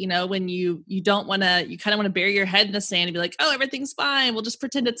scary, when you don't want to, you kind of want to bury your head in the sand and be like, oh, everything's fine. We'll just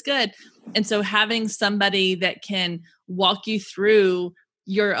pretend it's good. And so having somebody that can walk you through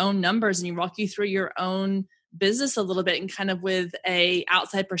your own numbers and you walk you through your own business a little bit and kind of with a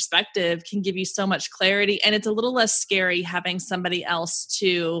outside perspective can give you so much clarity. And it's a little less scary having somebody else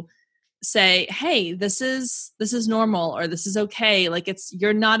to say, hey, this is normal, or this is okay.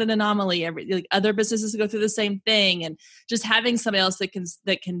 You're not an anomaly. Other businesses go through the same thing. And just having somebody else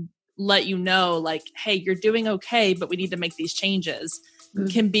that can let you know, hey, you're doing okay, but we need to make these changes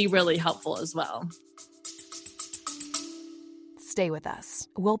can be really helpful as well. Stay with us.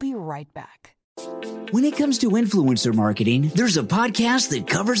 We'll be right back. When it comes to influencer marketing, there's a podcast that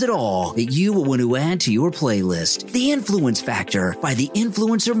covers it all that you will want to add to your playlist. The Influence Factor by the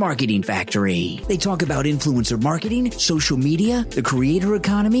Influencer Marketing Factory. They talk about influencer marketing, social media, the creator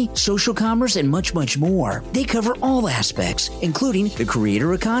economy, social commerce, and much, much more. They cover all aspects, including the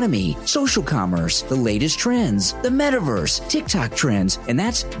creator economy, social commerce, the latest trends, the metaverse, TikTok trends, and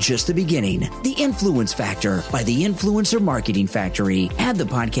that's just the beginning. The Influence Factor by the Influencer Marketing Factory. Add the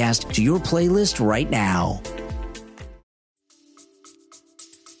podcast to your playlist right now. 100%.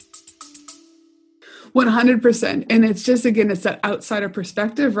 And it's just, again, it's that outsider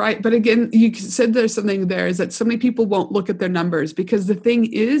perspective, right? But again, you said there's something there is that so many people won't look at their numbers, because the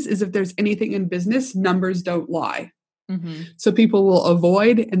thing is if there's anything in business, numbers don't lie. Mm-hmm. So people will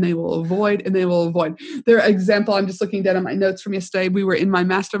avoid and they will avoid and they will avoid. Their example, I'm just looking down at my notes from yesterday. We were in my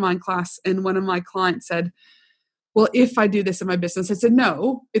mastermind class and one of my clients said, well, if I do this in my business, I said,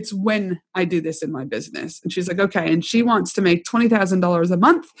 no, it's when I do this in my business. And she's like, okay. And she wants to make $20,000 a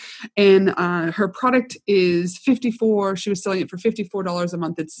month. And her product is $54. She was selling it for $54 a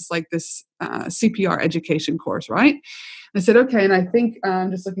month. It's just like this CPR education course, right? I said, okay. And I think I'm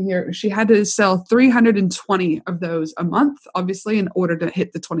just looking here, she had to sell 320 of those a month, obviously, in order to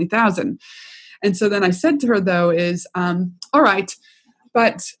hit the 20,000. And so then I said to her, though, is, all right,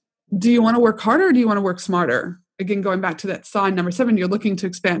 but do you want to work harder or do you want to work smarter? Again, going back to that sign number 7, you're looking to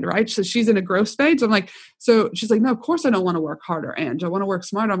expand, right? So she's in a growth stage. I'm like, so she's like, no, of course I don't want to work harder, Ange. I want to work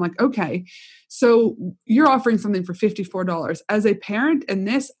smarter. I'm like, okay. So you're offering something for $54. As a parent in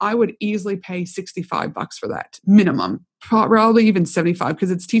this, I would easily pay $65 for that minimum, probably even 75,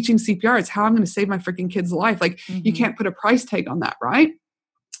 because it's teaching CPR. It's how I'm going to save my freaking kid's life. Like you can't put a price tag on that, right?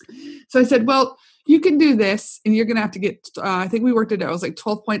 So I said, well, you can do this and you're going to have to get, I think we worked it out, it was like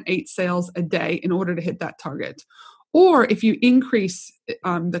 12.8 sales a day in order to hit that target. Or if you increase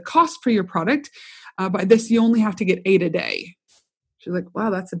the cost for your product by this, you only have to get 8 a day. She's like, wow,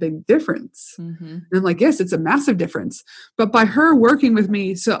 that's a big difference. Mm-hmm. And I'm like, yes, it's a massive difference. But by her working with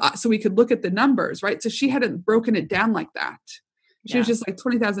me, so we could look at the numbers, right? So she hadn't broken it down like that. She was just like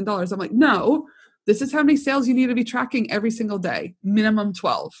 $20,000. I'm like, no, this is how many sales you need to be tracking every single day, minimum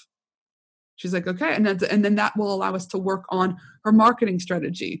 12. She's like, okay. And then that will allow us to work on her marketing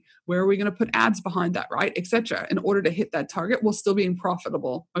strategy. Where are we going to put ads behind that, right? Et cetera, in order to hit that target while still being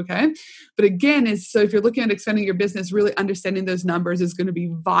profitable. Okay. But again, so if you're looking at expanding your business, really understanding those numbers is going to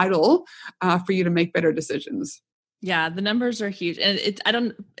be vital for you to make better decisions. Yeah, the numbers are huge. And it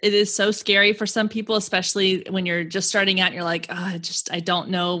is so scary for some people, especially when you're just starting out and you're like, oh, I don't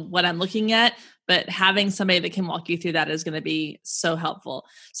know what I'm looking at. But having somebody that can walk you through that is going to be so helpful.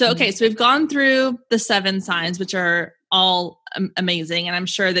 So, okay, so we've gone through the 7 signs, which are all amazing. And I'm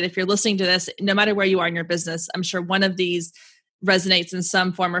sure that if you're listening to this, no matter where you are in your business, I'm sure one of these resonates in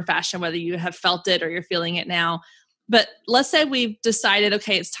some form or fashion, whether you have felt it or you're feeling it now. But let's say we've decided,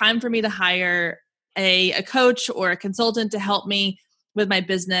 okay, it's time for me to hire a coach or a consultant to help me with my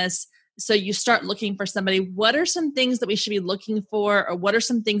business. So you start looking for somebody. What are some things that we should be looking for, or what are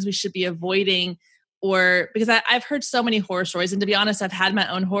some things we should be avoiding? Or because I've heard so many horror stories, and to be honest, I've had my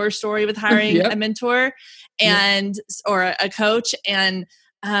own horror story with hiring a mentor and or a coach, and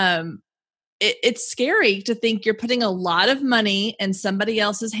it's scary to think you're putting a lot of money in somebody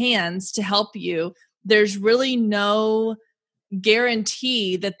else's hands to help you. There's really no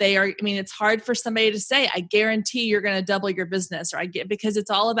guarantee that they are. I mean, it's hard for somebody to say, I guarantee you're going to double your business, or because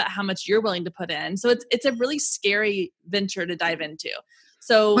it's all about how much you're willing to put in. So it's a really scary venture to dive into.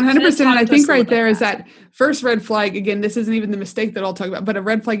 So 100%. And I think right there is that first red flag. Again, this isn't even the mistake that I'll talk about, but a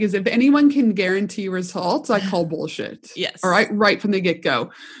red flag is if anyone can guarantee results, I call bullshit. Yes. All right. Right from the get-go,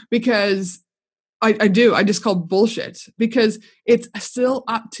 because I just call bullshit, because it's still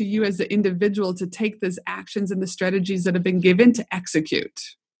up to you as the individual to take those actions and the strategies that have been given to execute.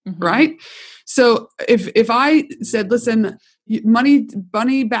 Mm-hmm. Right. So if I said, listen,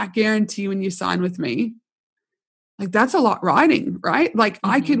 money back guarantee when you sign with me, like that's a lot riding, right? Like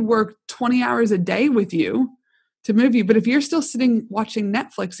I could work 20 hours a day with you to move you. But if you're still sitting watching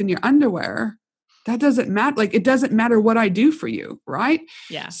Netflix in your underwear, that doesn't matter. Like it doesn't matter what I do for you. Right.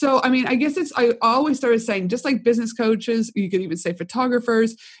 Yeah. So, I mean, I guess I always started saying, just like business coaches, you could even say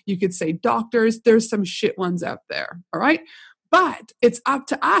photographers, you could say doctors, there's some shit ones out there. All right. But it's up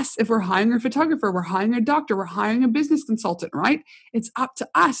to us. If we're hiring a photographer, we're hiring a doctor, we're hiring a business consultant, right? It's up to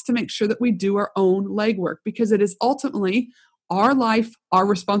us to make sure that we do our own legwork, because it is ultimately our life, our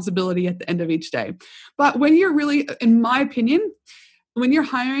responsibility at the end of each day. But when you're really, in my opinion, when you're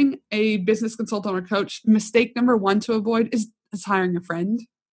hiring a business consultant or coach, mistake number 1 to avoid is hiring a friend.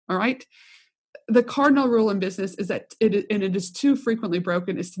 All right. the cardinal rule in business is that it is too frequently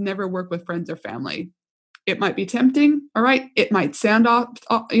broken, is to never work with friends or family. It might be tempting, all right? It might sound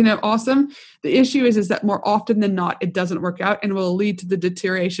awesome. The issue is that more often than not, it doesn't work out and will lead to the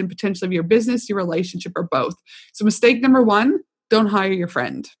deterioration potentially of your business, your relationship, or both. So mistake number 1, don't hire your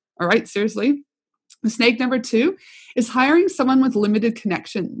friend, all right? Seriously. Mistake number 2 is hiring someone with limited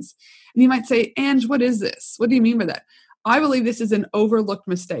connections. And you might say, Ange, what is this? What do you mean by that? I believe this is an overlooked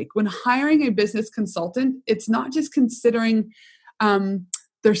mistake. When hiring a business consultant, it's not just considering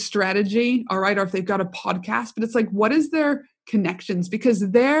their strategy, all right, or if they've got a podcast, but it's like, what is their connections? Because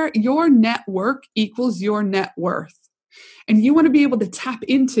your network equals your net worth. And you want to be able to tap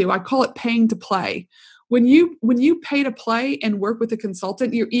into, I call it paying to play. When you pay to play and work with a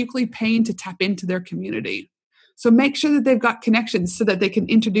consultant, you're equally paying to tap into their community. So make sure that they've got connections so that they can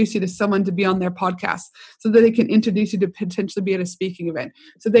introduce you to someone to be on their podcast, so that they can introduce you to potentially be at a speaking event,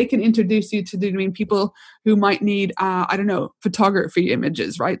 so they can introduce you to people who might need, photography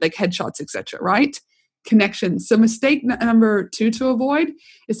images, right? Like headshots, etc., right? Connections. So mistake number 2 to avoid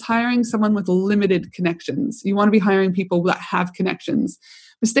is hiring someone with limited connections. You want to be hiring people that have connections.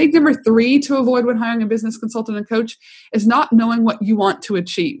 Mistake number 3 to avoid when hiring a business consultant and coach is not knowing what you want to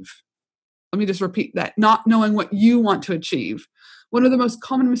achieve. Let me just repeat that. Not knowing what you want to achieve. One of the most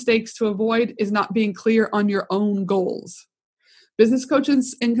common mistakes to avoid is not being clear on your own goals. Business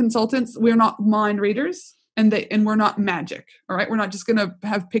coaches and consultants, we're not mind readers and we're not magic. All right. We're not just going to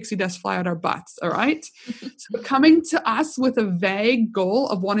have pixie dust fly out our butts. All right. So coming to us with a vague goal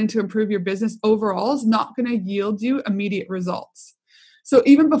of wanting to improve your business overall is not going to yield you immediate results. So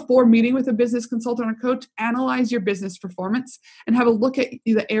even before meeting with a business consultant or coach, analyze your business performance and have a look at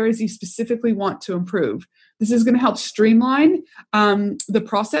the areas you specifically want to improve. This is going to help streamline the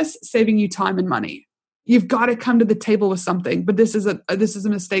process, saving you time and money. You've got to come to the table with something, but this is a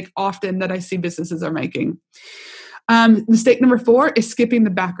mistake often that I see businesses are making. Mistake number 4 is skipping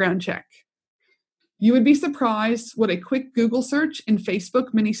the background check. You would be surprised what a quick Google search in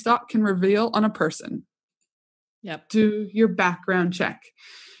Facebook mini stock can reveal on a person. Yep. Do your background check.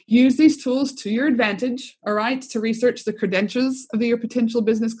 Use these tools to your advantage, all right, to research the credentials of your potential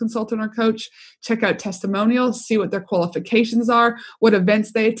business consultant or coach. Check out testimonials, see what their qualifications are, what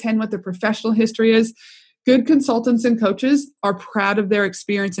events they attend, what their professional history is. Good consultants and coaches are proud of their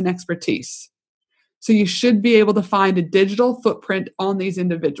experience and expertise. So you should be able to find a digital footprint on these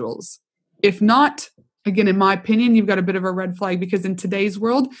individuals. If not, again, in my opinion, you've got a bit of a red flag, because in today's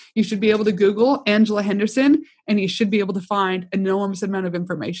world, you should be able to Google Angela Henderson and you should be able to find an enormous amount of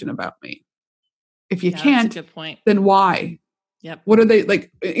information about me. If you can't, that's a good point. Then why? Yep. What are they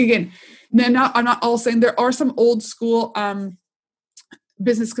like? Again, I'm not all saying there are some old school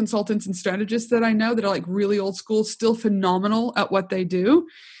business consultants and strategists that I know that are like really old school, still phenomenal at what they do.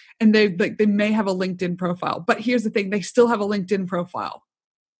 And they may have a LinkedIn profile, but here's the thing. They still have a LinkedIn profile,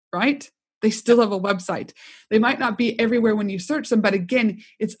 right? They still have a website. They might not be everywhere when you search them, but again,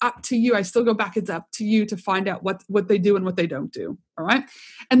 it's up to you. I still go back. It's up to you to find out what they do and what they don't do. All right.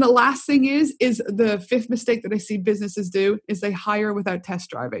 And the last thing is the 5th mistake that I see businesses do is they hire without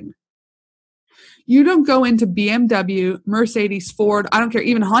test driving. You don't go into BMW, Mercedes, Ford, I don't care,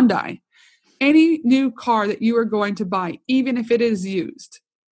 even Hyundai, any new car that you are going to buy, even if it is used.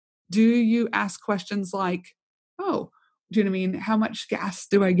 Do you ask questions like, oh, do you know what I mean? How much gas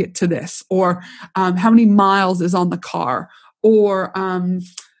do I get to this? Or how many miles is on the car? Or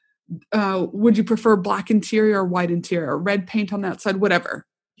would you prefer black interior or white interior, or red paint on the outside, whatever?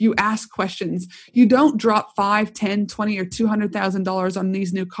 You ask questions. You don't drop $5, $10, $20, or $200,000 on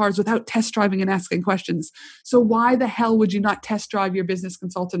these new cars without test driving and asking questions. So why the hell would you not test drive your business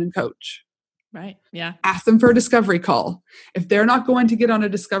consultant and coach? Right. Yeah. Ask them for a discovery call. If they're not going to get on a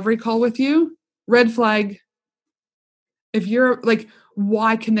discovery call with you, red flag. If you're like,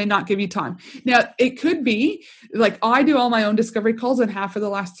 why can they not give you time? Now, it could be like I do all my own discovery calls and have for the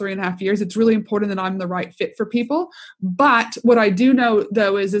last 3.5 years. It's really important that I'm the right fit for people. But what I do know,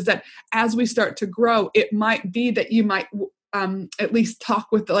 though, is that as we start to grow, it might be that you might at least talk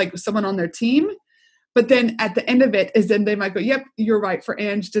with like someone on their team. But then at the end of it is then they might go, yep, you're right for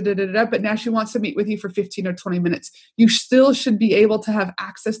Ange, but now she wants to meet with you for 15 or 20 minutes. You still should be able to have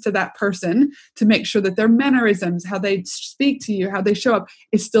access to that person to make sure that their mannerisms, how they speak to you, how they show up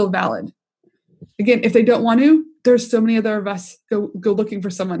is still valid. Again, if they don't want to, there's so many other of us go looking for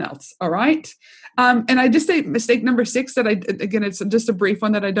someone else. All right. And I just say mistake number 6 that again, it's just a brief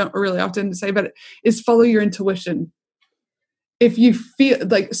one that I don't really often say, but is follow your intuition. If you feel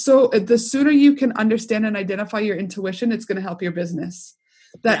like, so the sooner you can understand and identify your intuition, it's going to help your business.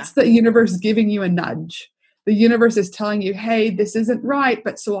 That's the universe giving you a nudge. the universe is telling you, hey, this isn't right,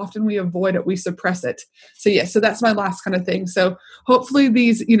 but so often we avoid it, we suppress it. So so that's my last kind of thing. So hopefully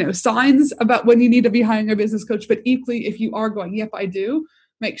these, signs about when you need to be hiring a business coach, but equally, if you are going, yep, I do,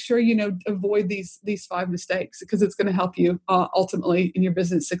 make sure, avoid these 5 mistakes, because it's going to help you ultimately in your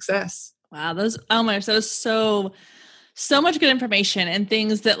business success. Wow. Oh my gosh, that was so much good information and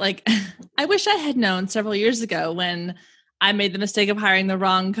things that I wish I had known several years ago when I made the mistake of hiring the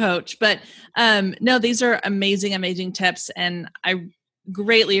wrong coach. But no, these are amazing, amazing tips. And I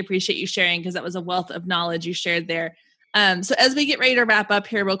greatly appreciate you sharing, because that was a wealth of knowledge you shared there. So as we get ready to wrap up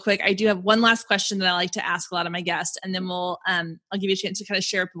here real quick, I do have one last question that I like to ask a lot of my guests, and then I'll give you a chance to kind of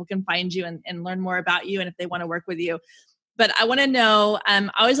share where people can find you and learn more about you and if they want to work with you. But I want to know, I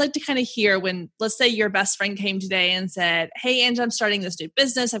always like to kind of hear when, let's say your best friend came today and said, hey, Angie, I'm starting this new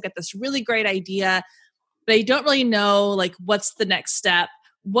business. I've got this really great idea, but I don't really know what's the next step.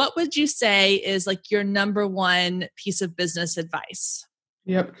 What would you say is your number one piece of business advice?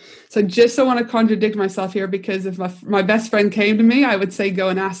 Yep. So just I want to contradict myself here, because if my best friend came to me, I would say go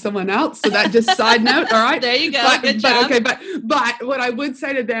and ask someone else. So that just side note. All right. There you go. Good job. Okay. But what I would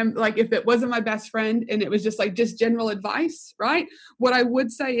say to them, if it wasn't my best friend and it was just just general advice, right? What I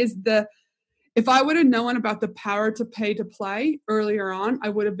would say is if I would have known about the power to pay to play earlier on, I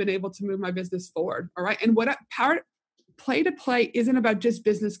would have been able to move my business forward. All right. And power play to play isn't about just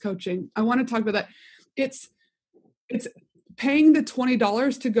business coaching. I want to talk about that. It's paying the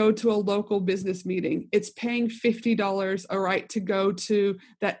 $20 to go to a local business meeting. It's paying $50, all right, to go to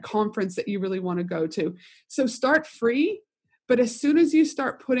that conference that you really want to go to. So start free, but as soon as you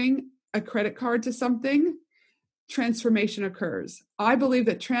start putting a credit card to something, transformation occurs. I believe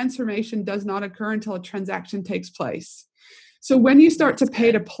that transformation does not occur until a transaction takes place. So when you start to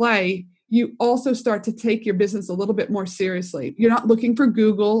pay to play, you also start to take your business a little bit more seriously. You're not looking for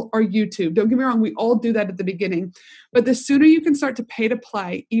Google or YouTube. Don't get me wrong, we all do that at the beginning. But the sooner you can start to pay to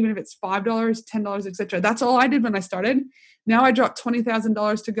play, even if it's $5, $10, etc. That's all I did when I started. Now I dropped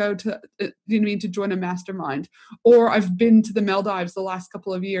 $20,000 to go to, to join a mastermind. Or I've been to the Maldives the last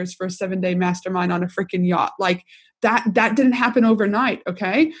couple of years for a 7-day mastermind on a freaking yacht. That didn't happen overnight,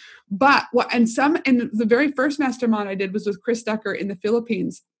 okay? But the very first mastermind I did was with Chris Ducker in the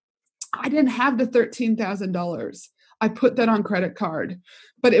Philippines. I didn't have the $13,000. I put that on credit card,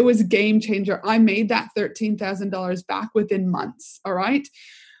 but it was a game changer. I made that $13,000 back within months. All right.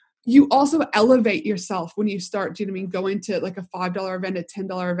 You also elevate yourself when you start, going to a $5 event, a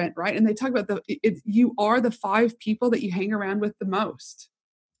 $10 event, right? And they talk about you are the 5 people that you hang around with the most.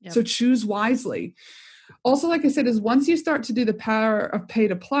 Yep. So choose wisely. Also, like I said, is once you start to do the power of pay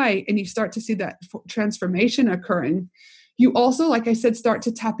to play and you start to see that transformation occurring, you also, like I said, start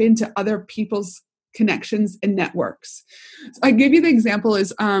to tap into other people's connections and networks. So I give you the example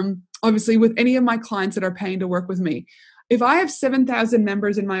is obviously with any of my clients that are paying to work with me. If I have 7,000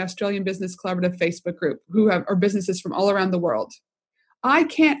 members in my Australian Business Collaborative Facebook group who are businesses from all around the world, I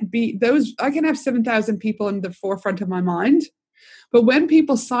can have 7,000 people in the forefront of my mind. But when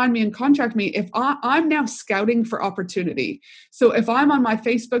people sign me and contract me, if I'm now scouting for opportunity. So if I'm on my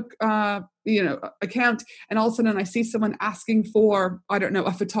Facebook, account, and all of a sudden I see someone asking for,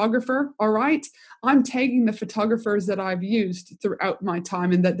 a photographer, all right, I'm tagging the photographers that I've used throughout my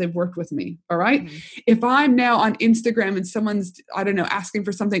time and that they've worked with me, all right? Mm-hmm. If I'm now on Instagram and someone's, asking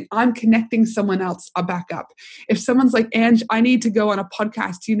for something, I'm connecting someone else back up. If someone's like, Ange, I need to go on a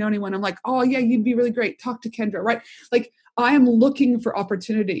podcast. Do you know anyone? I'm like, oh yeah, you'd be really great. Talk to Kendra, right? I am looking for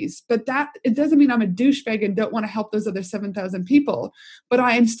opportunities, but it doesn't mean I'm a douchebag and don't want to help those other 7,000 people, but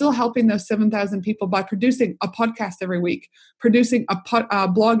I am still helping those 7,000 people by producing a podcast every week, producing a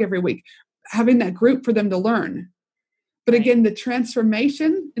blog every week, having that group for them to learn. But again, the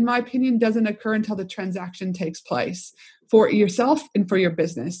transformation, in my opinion, doesn't occur until the transaction takes place for yourself and for your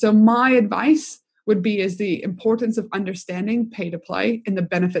business. So my advice would be is the importance of understanding pay to play and the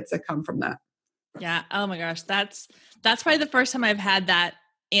benefits that come from that. Yeah. Oh my gosh. That's probably the first time I've had that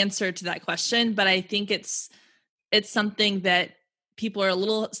answer to that question, but I think it's something that people are a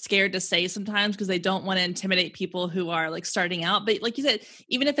little scared to say sometimes because they don't want to intimidate people who are starting out. But like you said,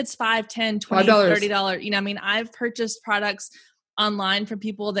 even if it's $5, $10, $20, $30, I've purchased products online from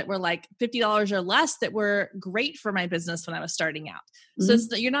people that were $50 or less that were great for my business when I was starting out. Mm-hmm.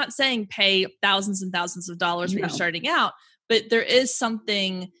 So you're not saying pay thousands and thousands of dollars when you're starting out, but there is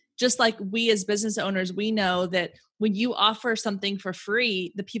something. Just like we as business owners, we know that when you offer something for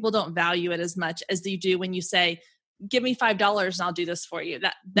free, the people don't value it as much as you do when you say, give me $5 and I'll do this for you.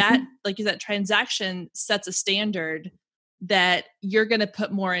 That like that transaction sets a standard that you're going to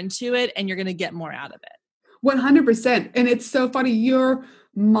put more into it and you're going to get more out of it. 100%. And it's so funny. Your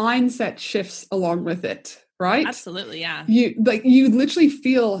mindset shifts along with it, right? Absolutely. Yeah. You literally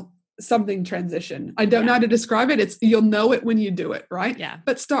feel something transition. I don't know how to describe it. You'll know it when you do it, right? Yeah.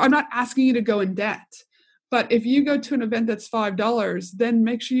 But I'm not asking you to go in debt. But if you go to an event that's $5, then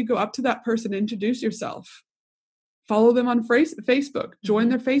make sure you go up to that person, introduce yourself, follow them on Facebook, join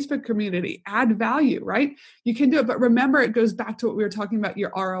their Facebook community, add value, right? You can do it. But remember, it goes back to what we were talking about,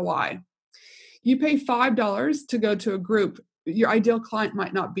 your ROI. You pay $5 to go to a group. Your ideal client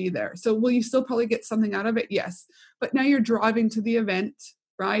might not be there. So will you still probably get something out of it? Yes. But now you're driving to the event,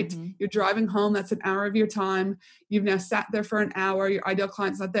 right? Mm-hmm. You're driving home. That's an hour of your time. You've now sat there for an hour. Your ideal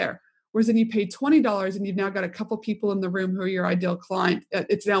client's not there. Whereas then you pay $20 and you've now got a couple people in the room who are your ideal client.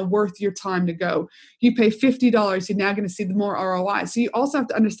 It's now worth your time to go. You pay $50, you're now going to see the more ROI. So you also have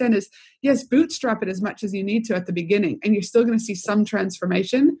to understand is, yes, bootstrap it as much as you need to at the beginning, and you're still going to see some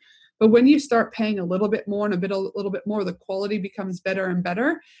transformation. But when you start paying a little bit more and a little bit more, the quality becomes better and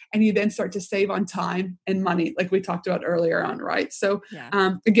better. And you then start to save on time and money, like we talked about earlier on, right? So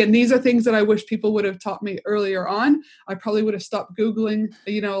again, these are things that I wish people would have taught me earlier on. I probably would have stopped Googling,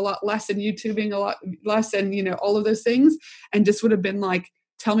 a lot less, and YouTubing a lot less, and, all of those things. And just would have been like,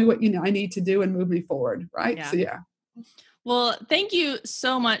 tell me what, I need to do and move me forward, right? Yeah. So Well, thank you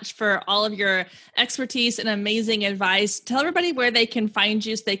so much for all of your expertise and amazing advice. Tell everybody where they can find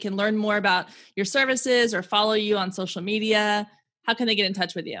you so they can learn more about your services or follow you on social media. How can they get in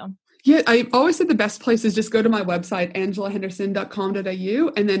touch with you? Yeah, I always said the best place is just go to my website,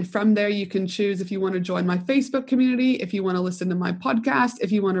 angelahenderson.com.au. And then from there, you can choose if you want to join my Facebook community, if you want to listen to my podcast,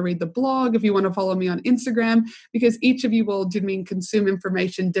 if you want to read the blog, if you want to follow me on Instagram, because each of you will consume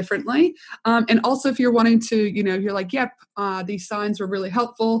information differently. And also if you're wanting to, you're like, yep, these signs were really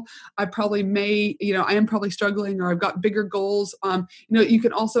helpful. I probably I am probably struggling, or I've got bigger goals. You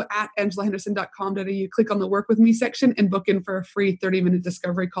can also at angelahenderson.com.au, click on the work with me section and book in for a free 30-minute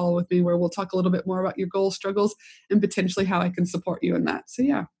discovery call with me, where we'll talk a little bit more about your goals, struggles, and potentially how I can support you in that. So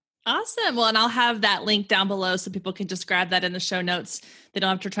yeah. Awesome. Well, and I'll have that link down below so people can just grab that in the show notes. They don't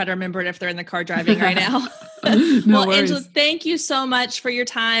have to try to remember it if they're in the car driving right now. No worries. Angela, thank you so much for your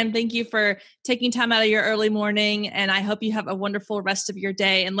time. Thank you for taking time out of your early morning. And I hope you have a wonderful rest of your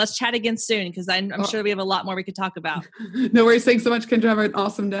day. And let's chat again soon, because I'm sure we have a lot more we could talk about. No worries. Thanks so much, Kendra. Have an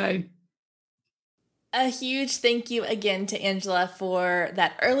awesome day. A huge thank you again to Angela for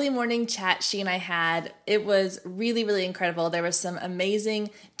that early morning chat she and I had. It was really, really incredible. There was some amazing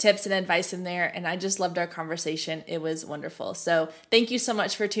tips and advice in there, and I just loved our conversation. It was wonderful. So thank you so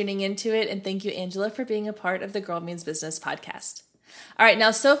much for tuning into it, and thank you, Angela, for being a part of the Girl Means Business podcast. All right,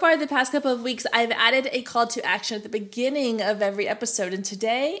 now so far the past couple of weeks, I've added a call to action at the beginning of every episode, and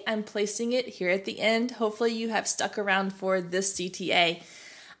today I'm placing it here at the end. Hopefully you have stuck around for this CTA.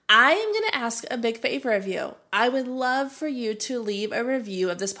 I am going to ask a big favor of you. I would love for you to leave a review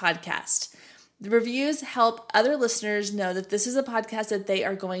of this podcast. The reviews help other listeners know that this is a podcast that they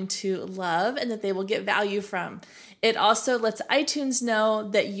are going to love and that they will get value from. It also lets iTunes know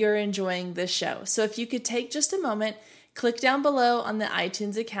that you're enjoying this show. So if you could take just a moment, click down below on the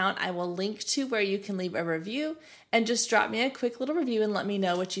iTunes account. I will link to where you can leave a review, and just drop me a quick little review and let me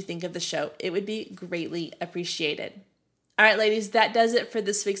know what you think of the show. It would be greatly appreciated. All right, ladies, that does it for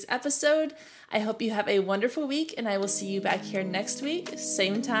this week's episode. I hope you have a wonderful week, and I will see you back here next week,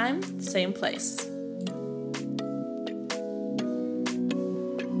 same time, same place.